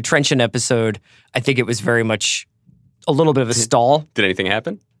emotionally trenchant episode, I think it was very much a little bit of a stall. Did anything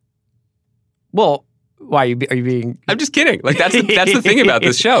happen? Well, why are you being? I'm just kidding. Like that's the thing about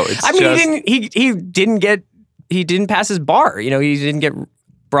this show. He didn't pass his bar. He didn't get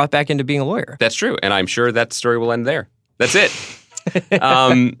brought back into being a lawyer. That's true, and I'm sure that story will end there. That's it.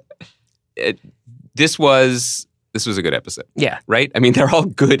 This was a good episode. Yeah. Right? I mean, they're all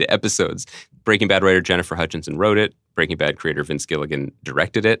good episodes. Breaking Bad writer Jennifer Hutchinson wrote it. Breaking Bad creator Vince Gilligan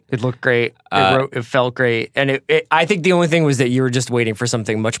directed it. It looked great. It felt great. And I think the only thing was that you were just waiting for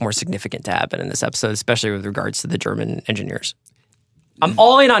something much more significant to happen in this episode, especially with regards to the German engineers. I'm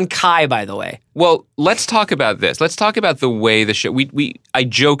all in on Kai, by the way. Well, let's talk about this. Let's talk about the way the show...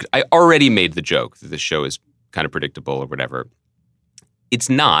 I already made the joke that the show is kind of predictable or whatever. It's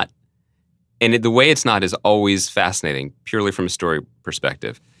not. And the way it's not is always fascinating, purely from a story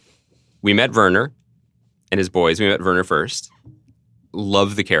perspective. We met Werner and his boys. We met Werner first.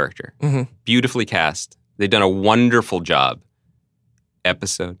 Love the character. Beautifully cast. They've done a wonderful job,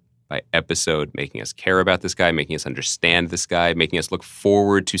 episode by episode, making us care about this guy, making us understand this guy, making us look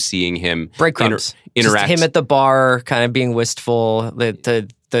forward to seeing him breadcrumbs. Interact. Just him at the bar, kind of being wistful. The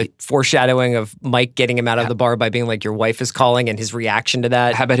foreshadowing of Mike getting him out of the bar by being like, your wife is calling, and his reaction to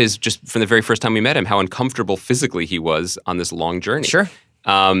that. How about his, just from the very first time we met him, how uncomfortable physically he was on this long journey. Sure.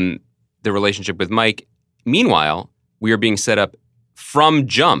 The relationship with Mike. Meanwhile, we are being set up from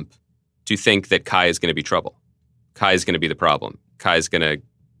jump to think that Kai is going to be trouble. Kai is going to be the problem. Kai's going to,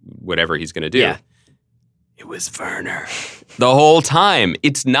 whatever he's going to do. Yeah. It was Werner. The whole time.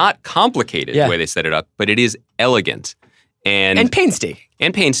 It's not complicated the way they set it up, but it is elegant. And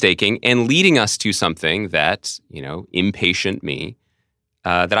painstaking, and leading us to something that, impatient me,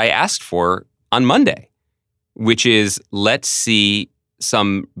 that I asked for on Monday, which is, let's see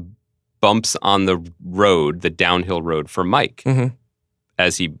some bumps on the road, the downhill road for Mike,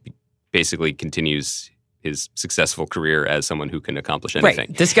 as he basically continues his successful career as someone who can accomplish anything.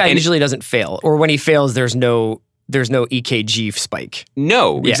 Right. This guy usually doesn't fail, or when he fails, there's no EKG spike.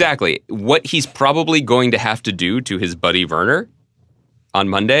 No, exactly. What he's probably going to have to do to his buddy Werner on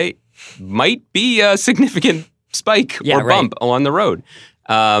Monday might be a significant spike or bump along the road.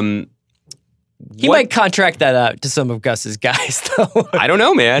 He might contract that out to some of Gus's guys, though. I don't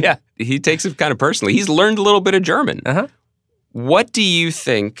know, man. Yeah. He takes it kind of personally. He's learned a little bit of German. What do you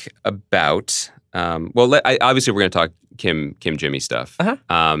think about... obviously, we're going to talk Kim Jimmy stuff.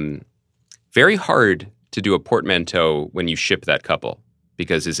 Very hard to do a portmanteau when you ship that couple,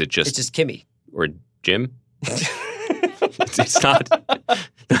 because it's just Kimmy or Jim. It's not.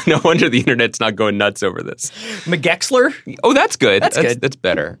 No wonder the internet's not going nuts over this. McGexler? Oh, that's good. That's good. That's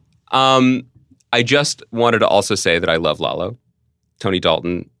better. I just wanted to also say that I love Lalo. Tony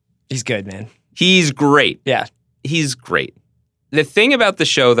Dalton. He's good, man. He's great. Yeah. He's great. The thing about the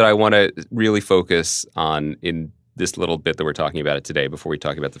show that I want to really focus on in this little bit that we're talking about it today, before we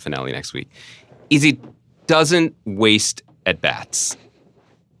talk about the finale next week, is it doesn't waste at-bats.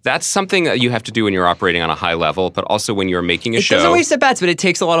 That's something that you have to do when you're operating on a high level, but also when you're making a show. It doesn't waste at-bats, but it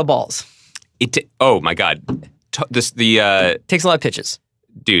takes a lot of balls. Oh, my God. Takes a lot of pitches.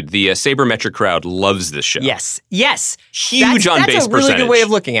 Dude, the sabermetric crowd loves this show. Yes. Huge on base percentage. That's a really good way of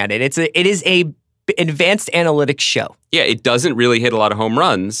looking at it. It is a advanced analytics show. Yeah, it doesn't really hit a lot of home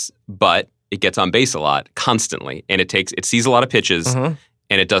runs, but it gets on base a lot constantly, and it sees a lot of pitches, and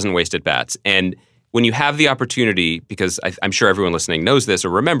it doesn't waste at bats. And when you have the opportunity, because I'm sure everyone listening knows this or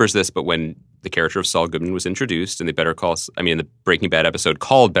remembers this, but when the character of Saul Goodman was introduced in the Breaking Bad episode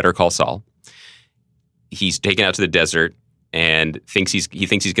called Better Call Saul, he's taken out to the desert and he thinks he's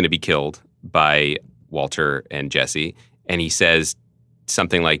going to be killed by Walter and Jesse, and he says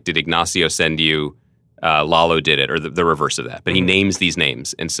something like, "Did Ignacio send you? Lalo did it," or the reverse of that. But he names these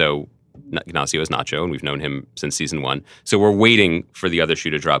names, and so Ignacio is Nacho, and we've known him since season 1. So we're waiting for the other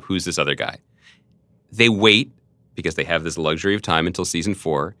shoe to drop. Who's this other guy? They wait because they have this luxury of time until season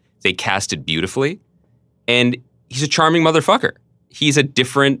 4. They cast it beautifully, and he's a charming motherfucker. He's a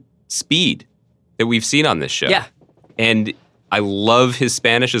different speed that we've seen on this show. Yeah. And I love his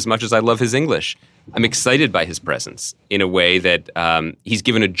Spanish as much as I love his English. I'm excited by his presence in a way that he's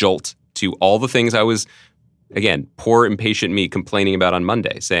given a jolt to all the things I was, again, poor impatient me complaining about on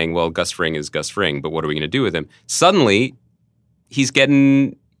Monday, saying, well, Gus Fring is Gus Fring, but what are we going to do with him? Suddenly, he's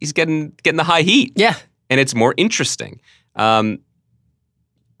getting the high heat. Yeah. And it's more interesting. My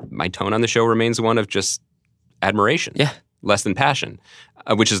tone on the show remains one of just admiration. Yeah. Less than passion,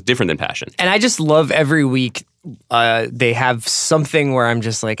 which is different than passion. And I just love every week they have something where I'm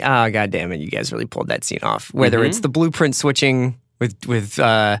just like, God damn it, you guys really pulled that scene off. Whether it's the blueprint switching with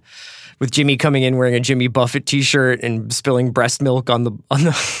Jimmy coming in wearing a Jimmy Buffett t-shirt and spilling breast milk on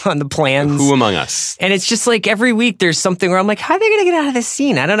the plans. Who among us? And it's just like every week there's something where I'm like, how are they going to get out of this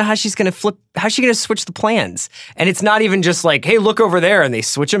scene? I don't know how she's going to how's she going to switch the plans? And it's not even just like, hey, look over there, and they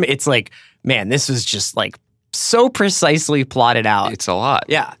switch them. It's like, man, this was just like so precisely plotted out. It's a lot.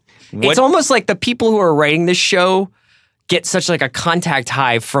 Yeah. It's almost like the people who are writing this show get such like a contact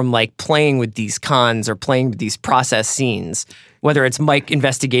high from like playing with these cons or playing with these process scenes, whether it's Mike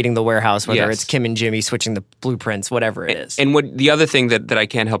investigating the warehouse, whether it's Kim and Jimmy switching the blueprints, whatever it is. And what the other thing that I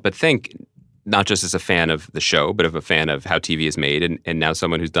can't help but think, not just as a fan of the show, but of a fan of how TV is made, and now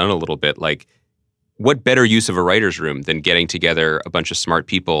someone who's done a little bit, like, what better use of a writer's room than getting together a bunch of smart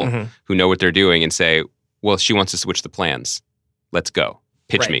people who know what they're doing and say, well, she wants to switch the plans. Let's go.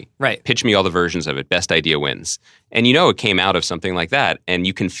 Pitch me. Right. Pitch me all the versions of it. Best idea wins. And it came out of something like that, and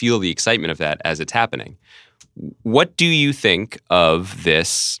you can feel the excitement of that as it's happening. What do you think of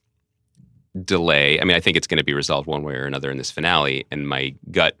this delay? I mean, I think it's going to be resolved one way or another in this finale, and my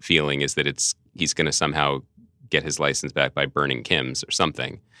gut feeling is that he's going to somehow get his license back by burning Kim's or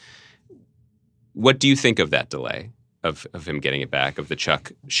something. What do you think of that delay of him getting it back, of the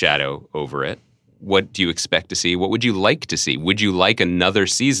Chuck shadow over it? What do you expect to see? What would you like to see? Would you like another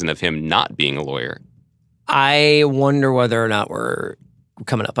season of him not being a lawyer? I wonder whether or not we're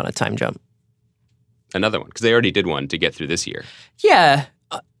coming up on a time jump. Another one, because they already did one to get through this year. Yeah.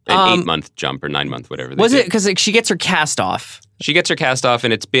 An 8-month jump or 9-month, whatever. Was it? Because she gets her cast off. She gets her cast off,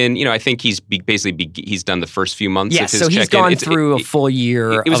 and it's been, I think he's he's done the first few months of his so he's check-in. gone through a full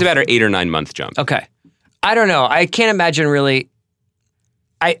year. It was about an 8 or 9 month jump. Okay. I don't know. I can't imagine really.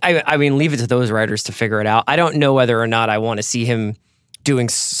 I mean, leave it to those writers to figure it out. I don't know whether or not I want to see him doing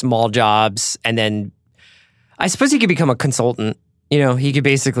small jobs, and then I suppose he could become a consultant. He could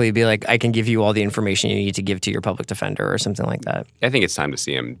basically be like, I can give you all the information you need to give to your public defender or something like that. I think it's time to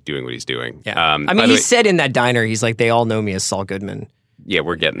see him doing what he's doing. Yeah. He said in that diner, he's like, they all know me as Saul Goodman. Yeah,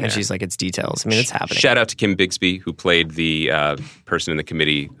 we're getting there. And she's like, it's details. I mean, it's happening. Shout out to Kim Bigsby, who played the person in the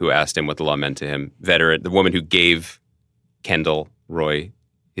committee who asked him what the law meant to him. Veteran, the woman who gave Kendall Roy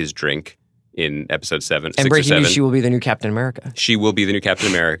his drink in episode 7. And breaking news, she will be the new Captain America. She will be the new Captain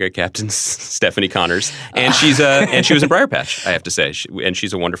America, Captain Stephanie Connors, and she was in Briar Patch, I have to say, and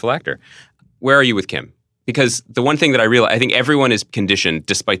she's a wonderful actor. Where are you with Kim? Because the one thing that I think everyone is conditioned,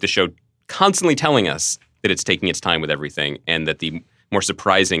 despite the show constantly telling us that it's taking its time with everything, and that the more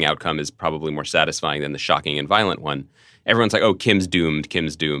surprising outcome is probably more satisfying than the shocking and violent one. Everyone's like, "Oh, Kim's doomed.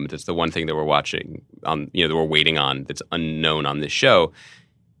 Kim's doomed." It's the one thing that we're watching on, that we're waiting on, that's unknown on this show.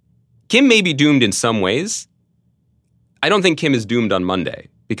 Kim may be doomed in some ways. I don't think Kim is doomed on Monday,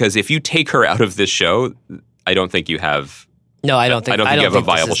 because if you take her out of this show, I don't think you have. No, I don't think you have a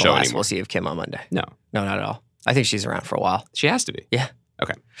viable show anymore. We'll see of Kim on Monday. No, not at all. I think she's around for a while. She has to be. Yeah.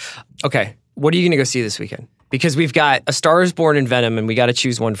 Okay. What are you going to go see this weekend? Because we've got A Star Is Born and Venom, and we got to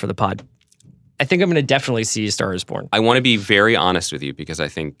choose one for the pod. I think I'm going to definitely see A Star Is Born. I want to be very honest with you, because I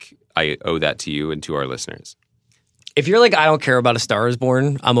think I owe that to you and to our listeners. If you're like, I don't care about A Star Is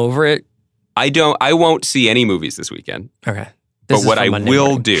Born, I'm over it. I won't see any movies this weekend. Okay. But what I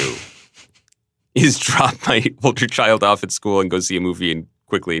will do is drop my older child off at school and go see a movie and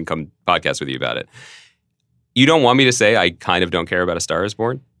quickly and come podcast with you about it. You don't want me to say I kind of don't care about A Star Is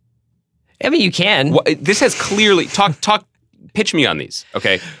Born? I mean, you can. Well, this has clearly pitch me on these,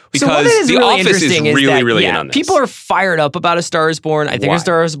 okay? Because so what is The really Office is really in on this. People are fired up about A Star Is Born. I think A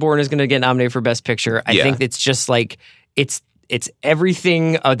Star Is Born is going to get nominated for Best Picture. I think it's just like it's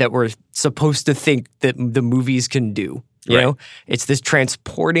everything that we're supposed to think that the movies can do. You know, it's this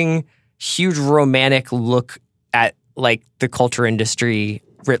transporting, huge romantic look at like the culture industry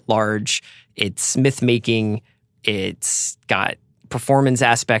writ large. It's myth making. It's got performance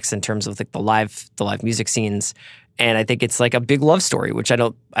aspects in terms of like the live music scenes, and I think it's like a big love story, which I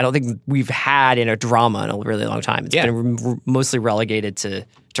don't think we've had in a drama in a really long time. It's been mostly relegated to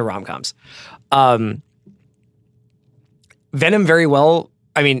rom-coms. Venom very well.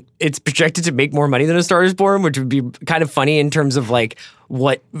 I mean, it's projected to make more money than A Star Is Born, which would be kind of funny in terms of like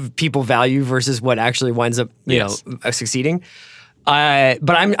what people value versus what actually winds up, you know, succeeding. But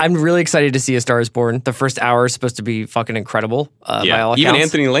I'm really excited to see A Star Is Born. The first hour is supposed to be fucking incredible. By all accounts. Even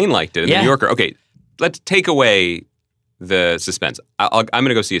Anthony Lane liked it in The New Yorker. Okay, let's take away the suspense. I'm going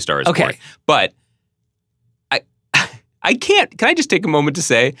to go see A Star Is Born. But I can't. Can I just take a moment to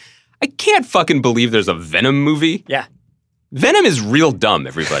say I can't fucking believe there's a Venom movie? Yeah. Venom is real dumb,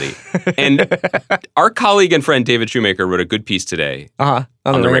 everybody. And our colleague and friend David Shoemaker wrote a good piece today. On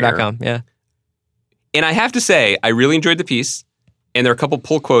the Ringer.com, yeah. And I have to say, I really enjoyed the piece. And there are a couple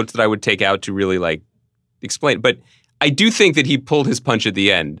pull quotes that I would take out to really like explain. But I do think that he pulled his punch at the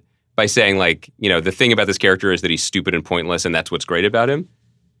end by saying like, you know, the thing about this character is that he's stupid and pointless, and that's what's great about him.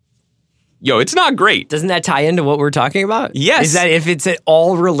 Yo, it's not great. Doesn't that tie into what we're talking about? Yes. Is that if it's at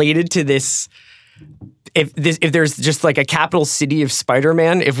all related to this... If there's just like a capital city of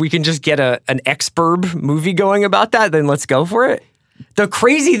Spider-Man, if we can just get an Exburb movie going about that, then let's go for it. The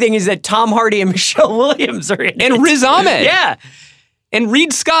crazy thing is that Tom Hardy and Michelle Williams are in it. And Riz Ahmed. Yeah. And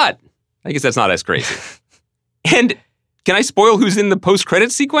Reed Scott. I guess that's not as crazy. And can I spoil who's in the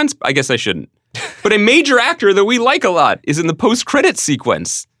post-credit sequence? I guess I shouldn't. But a major actor that we like a lot is in the post-credit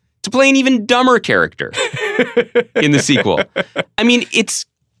sequence to play an even dumber character in the sequel. I mean, it's...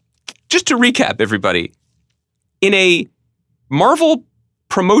 Just to recap, everybody, in a Marvel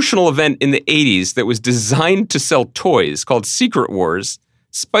promotional event in the 80s that was designed to sell toys called Secret Wars,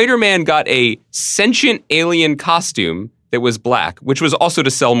 Spider-Man got a sentient alien costume that was black, which was also to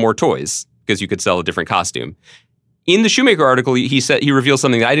sell more toys because you could sell a different costume. In the Shoemaker article, he revealed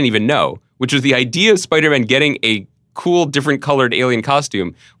something that I didn't even know, which was the idea of Spider-Man getting a cool, different colored alien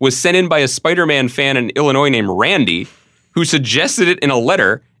costume was sent in by a Spider-Man fan in Illinois named Randy, who suggested it in a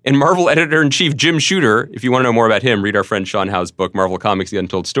letter, And Marvel editor-in-chief Jim Shooter, if you want to know more about him, read our friend Sean Howe's book, Marvel Comics, The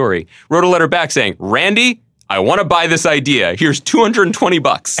Untold Story, wrote a letter back saying, Randy, I want to buy this idea. Here's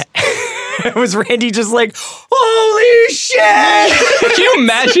 $220. Was Randy just like, holy shit? Can you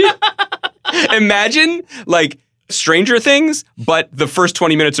imagine? Imagine, like, Stranger Things, but the first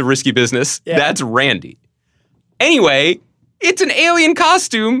 20 minutes of Risky Business. Yeah. That's Randy. Anyway, it's an alien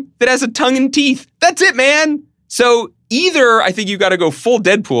costume that has a tongue and teeth. That's it, man. So either I think you got to go full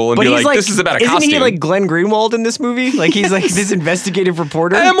Deadpool and be like, this is about a costume. Isn't he like Glenn Greenwald in this movie? Like he's like this investigative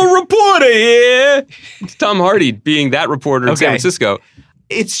reporter? I am a reporter here. It's Tom Hardy being that reporter in San Francisco.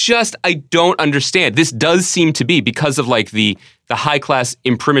 It's just, I don't understand. This does seem to be, because of like the high-class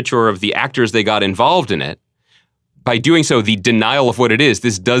imprimatur of the actors they got involved in it, by doing so, the denial of what it is,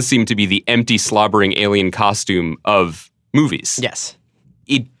 this does seem to be the empty, slobbering alien costume of movies. Yes.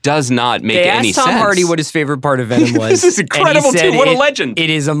 It does not make any sense. They asked Tom Hardy what his favorite part of Venom was. This is incredible, too. What a legend.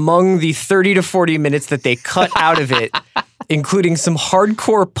 It is among the 30 to 40 minutes that they cut out of it, including some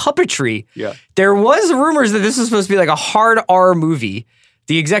hardcore puppetry. Yeah. There was rumors that this was supposed to be like a hard R movie.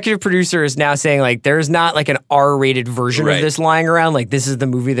 The executive producer is now saying, like, there's not like an R-rated version of this lying around. Like, this is the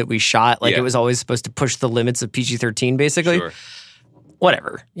movie that we shot. Like, it was always supposed to push the limits of PG-13, basically. Sure.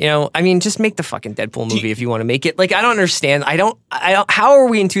 Whatever. You know, I mean, just make the fucking Deadpool movie if you want to make it. Like, I don't understand. I don't, how are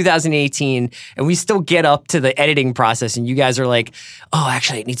we in 2018 and we still get up to the editing process and you guys are like, oh,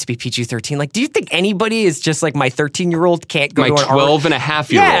 actually, it needs to be PG-13. Like, do you think anybody is just like my 13-year-old can't go to an 12 and a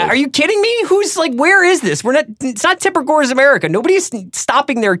half year old? Yeah, are you kidding me? Who's like, where is this? It's not Tipper Gore's America. Nobody's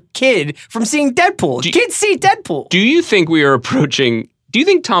stopping their kid from seeing Deadpool. Kids see Deadpool. Do you think we are approaching... Do you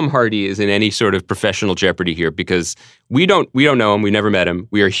think Tom Hardy is in any sort of professional jeopardy here? Because we don't know him. We never met him.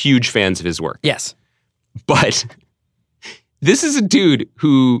 We are huge fans of his work. Yes. But this is a dude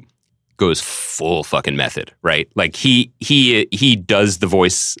who goes full fucking method, right? Like he does the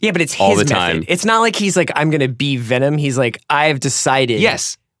voice but it's all his the time. Method. It's not like he's like, I'm going to be Venom. He's like, I've decided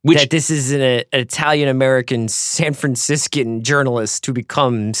that this is an Italian-American San Franciscan journalist who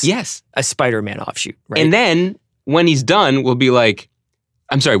becomes a Spider-Man offshoot, right? And then when he's done, we'll be like,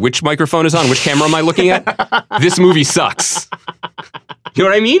 I'm sorry, which microphone is on? Which camera am I looking at? This movie sucks. You know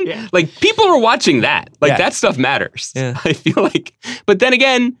what I mean? Yeah. Like, people are watching that. Like, that stuff matters. Yeah. I feel like. But then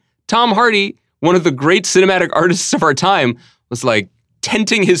again, Tom Hardy, one of the great cinematic artists of our time, was like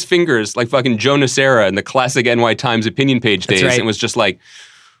tenting his fingers like fucking Joe Nocera in the classic NY Times opinion page days. And was just like,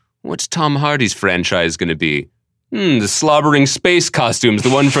 what's Tom Hardy's franchise going to be? The slobbering space costume's the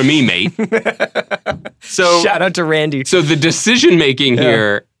one for me, mate. So shout out to Randy. So the decision making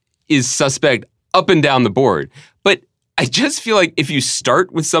here is suspect up and down the board. But I just feel like if you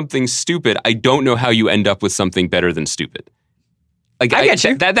start with something stupid, I don't know how you end up with something better than stupid. Like I get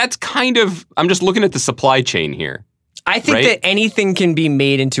you. That's kind of, I'm just looking at the supply chain here. I think that anything can be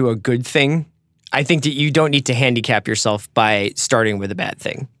made into a good thing. I think that you don't need to handicap yourself by starting with a bad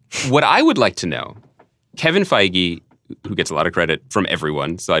thing. What I would like to know, Kevin Feige, who gets a lot of credit from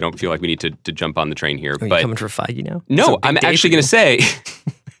everyone, so I don't feel like we need to jump on the train here. Are you coming for Feige now? No, I'm actually going to say,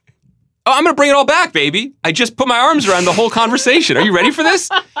 I'm going to bring it all back, baby. I just put my arms around the whole conversation. Are you ready for this?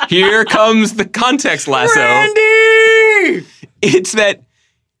 Here comes the context lasso. Randy! It's that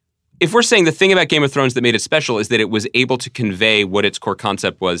if we're saying the thing about Game of Thrones that made it special is that it was able to convey what its core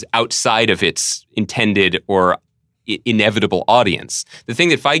concept was outside of its intended or inevitable audience. The thing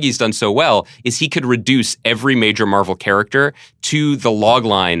that Feige's done so well is he could reduce every major Marvel character to the log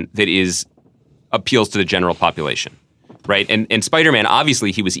line that appeals to the general population, right? And Spider-Man,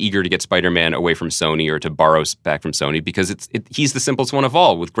 obviously he was eager to get Spider-Man away from Sony or to borrow back from Sony because he's the simplest one of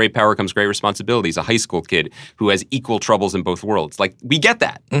all. With great power comes great responsibility. He's a high school kid who has equal troubles in both worlds. Like, we get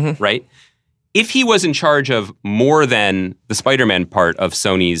that, right? If he was in charge of more than the Spider-Man part of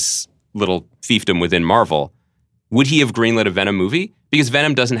Sony's little fiefdom within Marvel, would he have greenlit a Venom movie? Because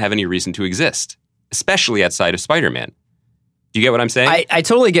Venom doesn't have any reason to exist, especially outside of Spider-Man. Do you get what I'm saying? I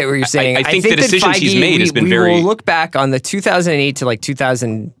totally get what you're saying. I think the decisions he's made has been very... We will look back on the 2008 to like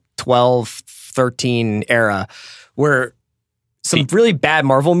 2012, 13 era where some really bad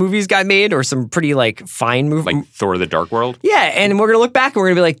Marvel movies got made or some pretty like fine movies. Like Thor the Dark World? Yeah, and we're going to look back and we're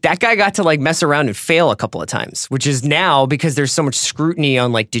going to be like, that guy got to like mess around and fail a couple of times, which is now because there's so much scrutiny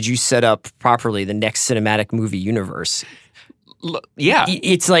on like, did you set up properly the next cinematic movie universe? Yeah.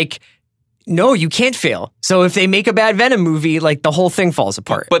 It's like, no, you can't fail. So if they make a bad Venom movie, like the whole thing falls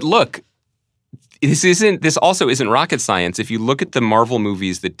apart. But look, this also isn't rocket science. If you look at the Marvel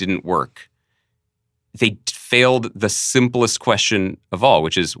movies that didn't work, they failed the simplest question of all,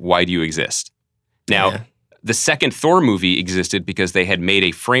 which is, why do you exist? Now, the second Thor movie existed because they had made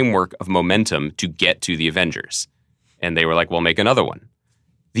a framework of momentum to get to the Avengers. And they were like, well, make another one.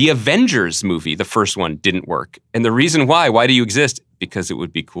 The Avengers movie, the first one, didn't work. And the reason why do you exist? Because it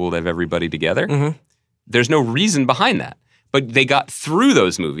would be cool to have everybody together. Mm-hmm. There's no reason behind that. But they got through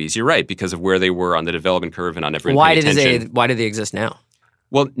those movies, you're right, because of where they were on the development curve and on everyone Why paying attention. Why do they exist now?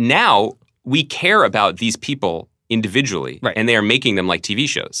 Well, now we care about these people individually, right. And they are making them like TV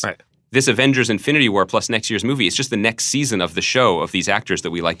shows. Right. This Avengers Infinity War plus next year's movie is just the next season of the show of these actors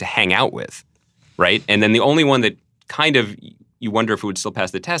that we like to hang out with, right? And then the only one that kind of you wonder if it would still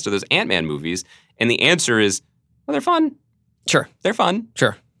pass the test are those Ant-Man movies. And the answer is, well, they're fun. Sure. They're fun.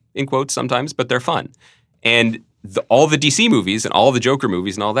 Sure. In quotes sometimes, but they're fun. And all the DC movies and all the Joker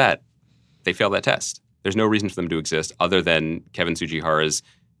movies and all that, they fail that test. There's no reason for them to exist other than Kevin Tsujihara's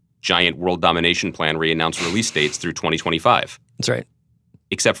giant world domination plan where he announced release dates through 2025. That's right.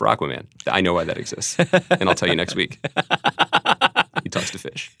 Except for Aquaman. I know why that exists. And I'll tell you next week. He talks to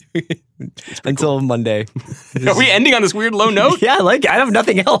fish. Until cool. Monday. Are we ending on this weird low note? Yeah, I have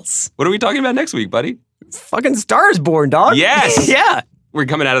nothing else. What are we talking about next week, buddy? Fucking Star is Born, dog. Yes. Yeah. We're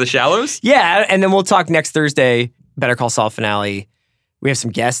coming out of the shallows? Yeah, and then we'll talk next Thursday, Better Call Saul finale. We have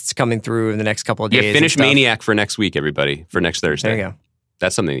some guests coming through in the next couple of days. Yeah, finish Maniac for next week, everybody, for next Thursday. There you go.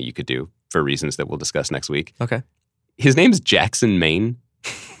 That's something that you could do for reasons that we'll discuss next week. Okay. His name's Jackson Maine.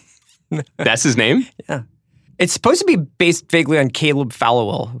 That's his name? Yeah. It's supposed to be based vaguely on Caleb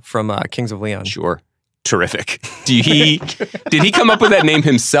Fallowell from Kings of Leon. Sure. Terrific. Did he come up with that name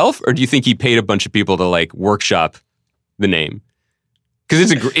himself, or do you think he paid a bunch of people to workshop the name?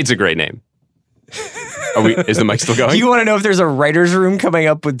 Because it's a great name. Is the mic still going? Do you want to know if there's a writer's room coming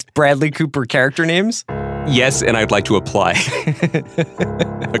up with Bradley Cooper character names? Yes, and I'd like to apply.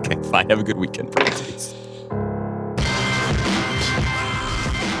 Okay, fine. Have a good weekend. Please.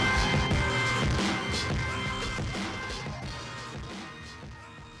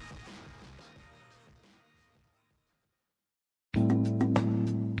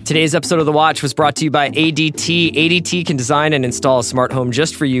 Today's episode of The Watch was brought to you by ADT. ADT can design and install a smart home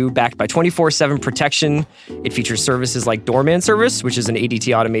just for you, backed by 24/7 protection. It features services like Doorman Service, which is an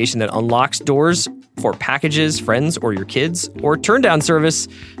ADT automation that unlocks doors for packages, friends, or your kids, or Turn Down Service,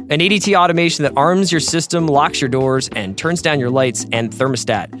 an ADT automation that arms your system, locks your doors, and turns down your lights and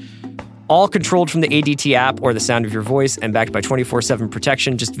thermostat. All controlled from the ADT app or the sound of your voice and backed by 24/7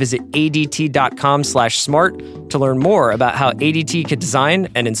 protection. Just visit ADT.com/smart to learn more about how ADT could design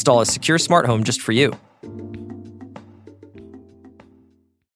and install a secure smart home just for you.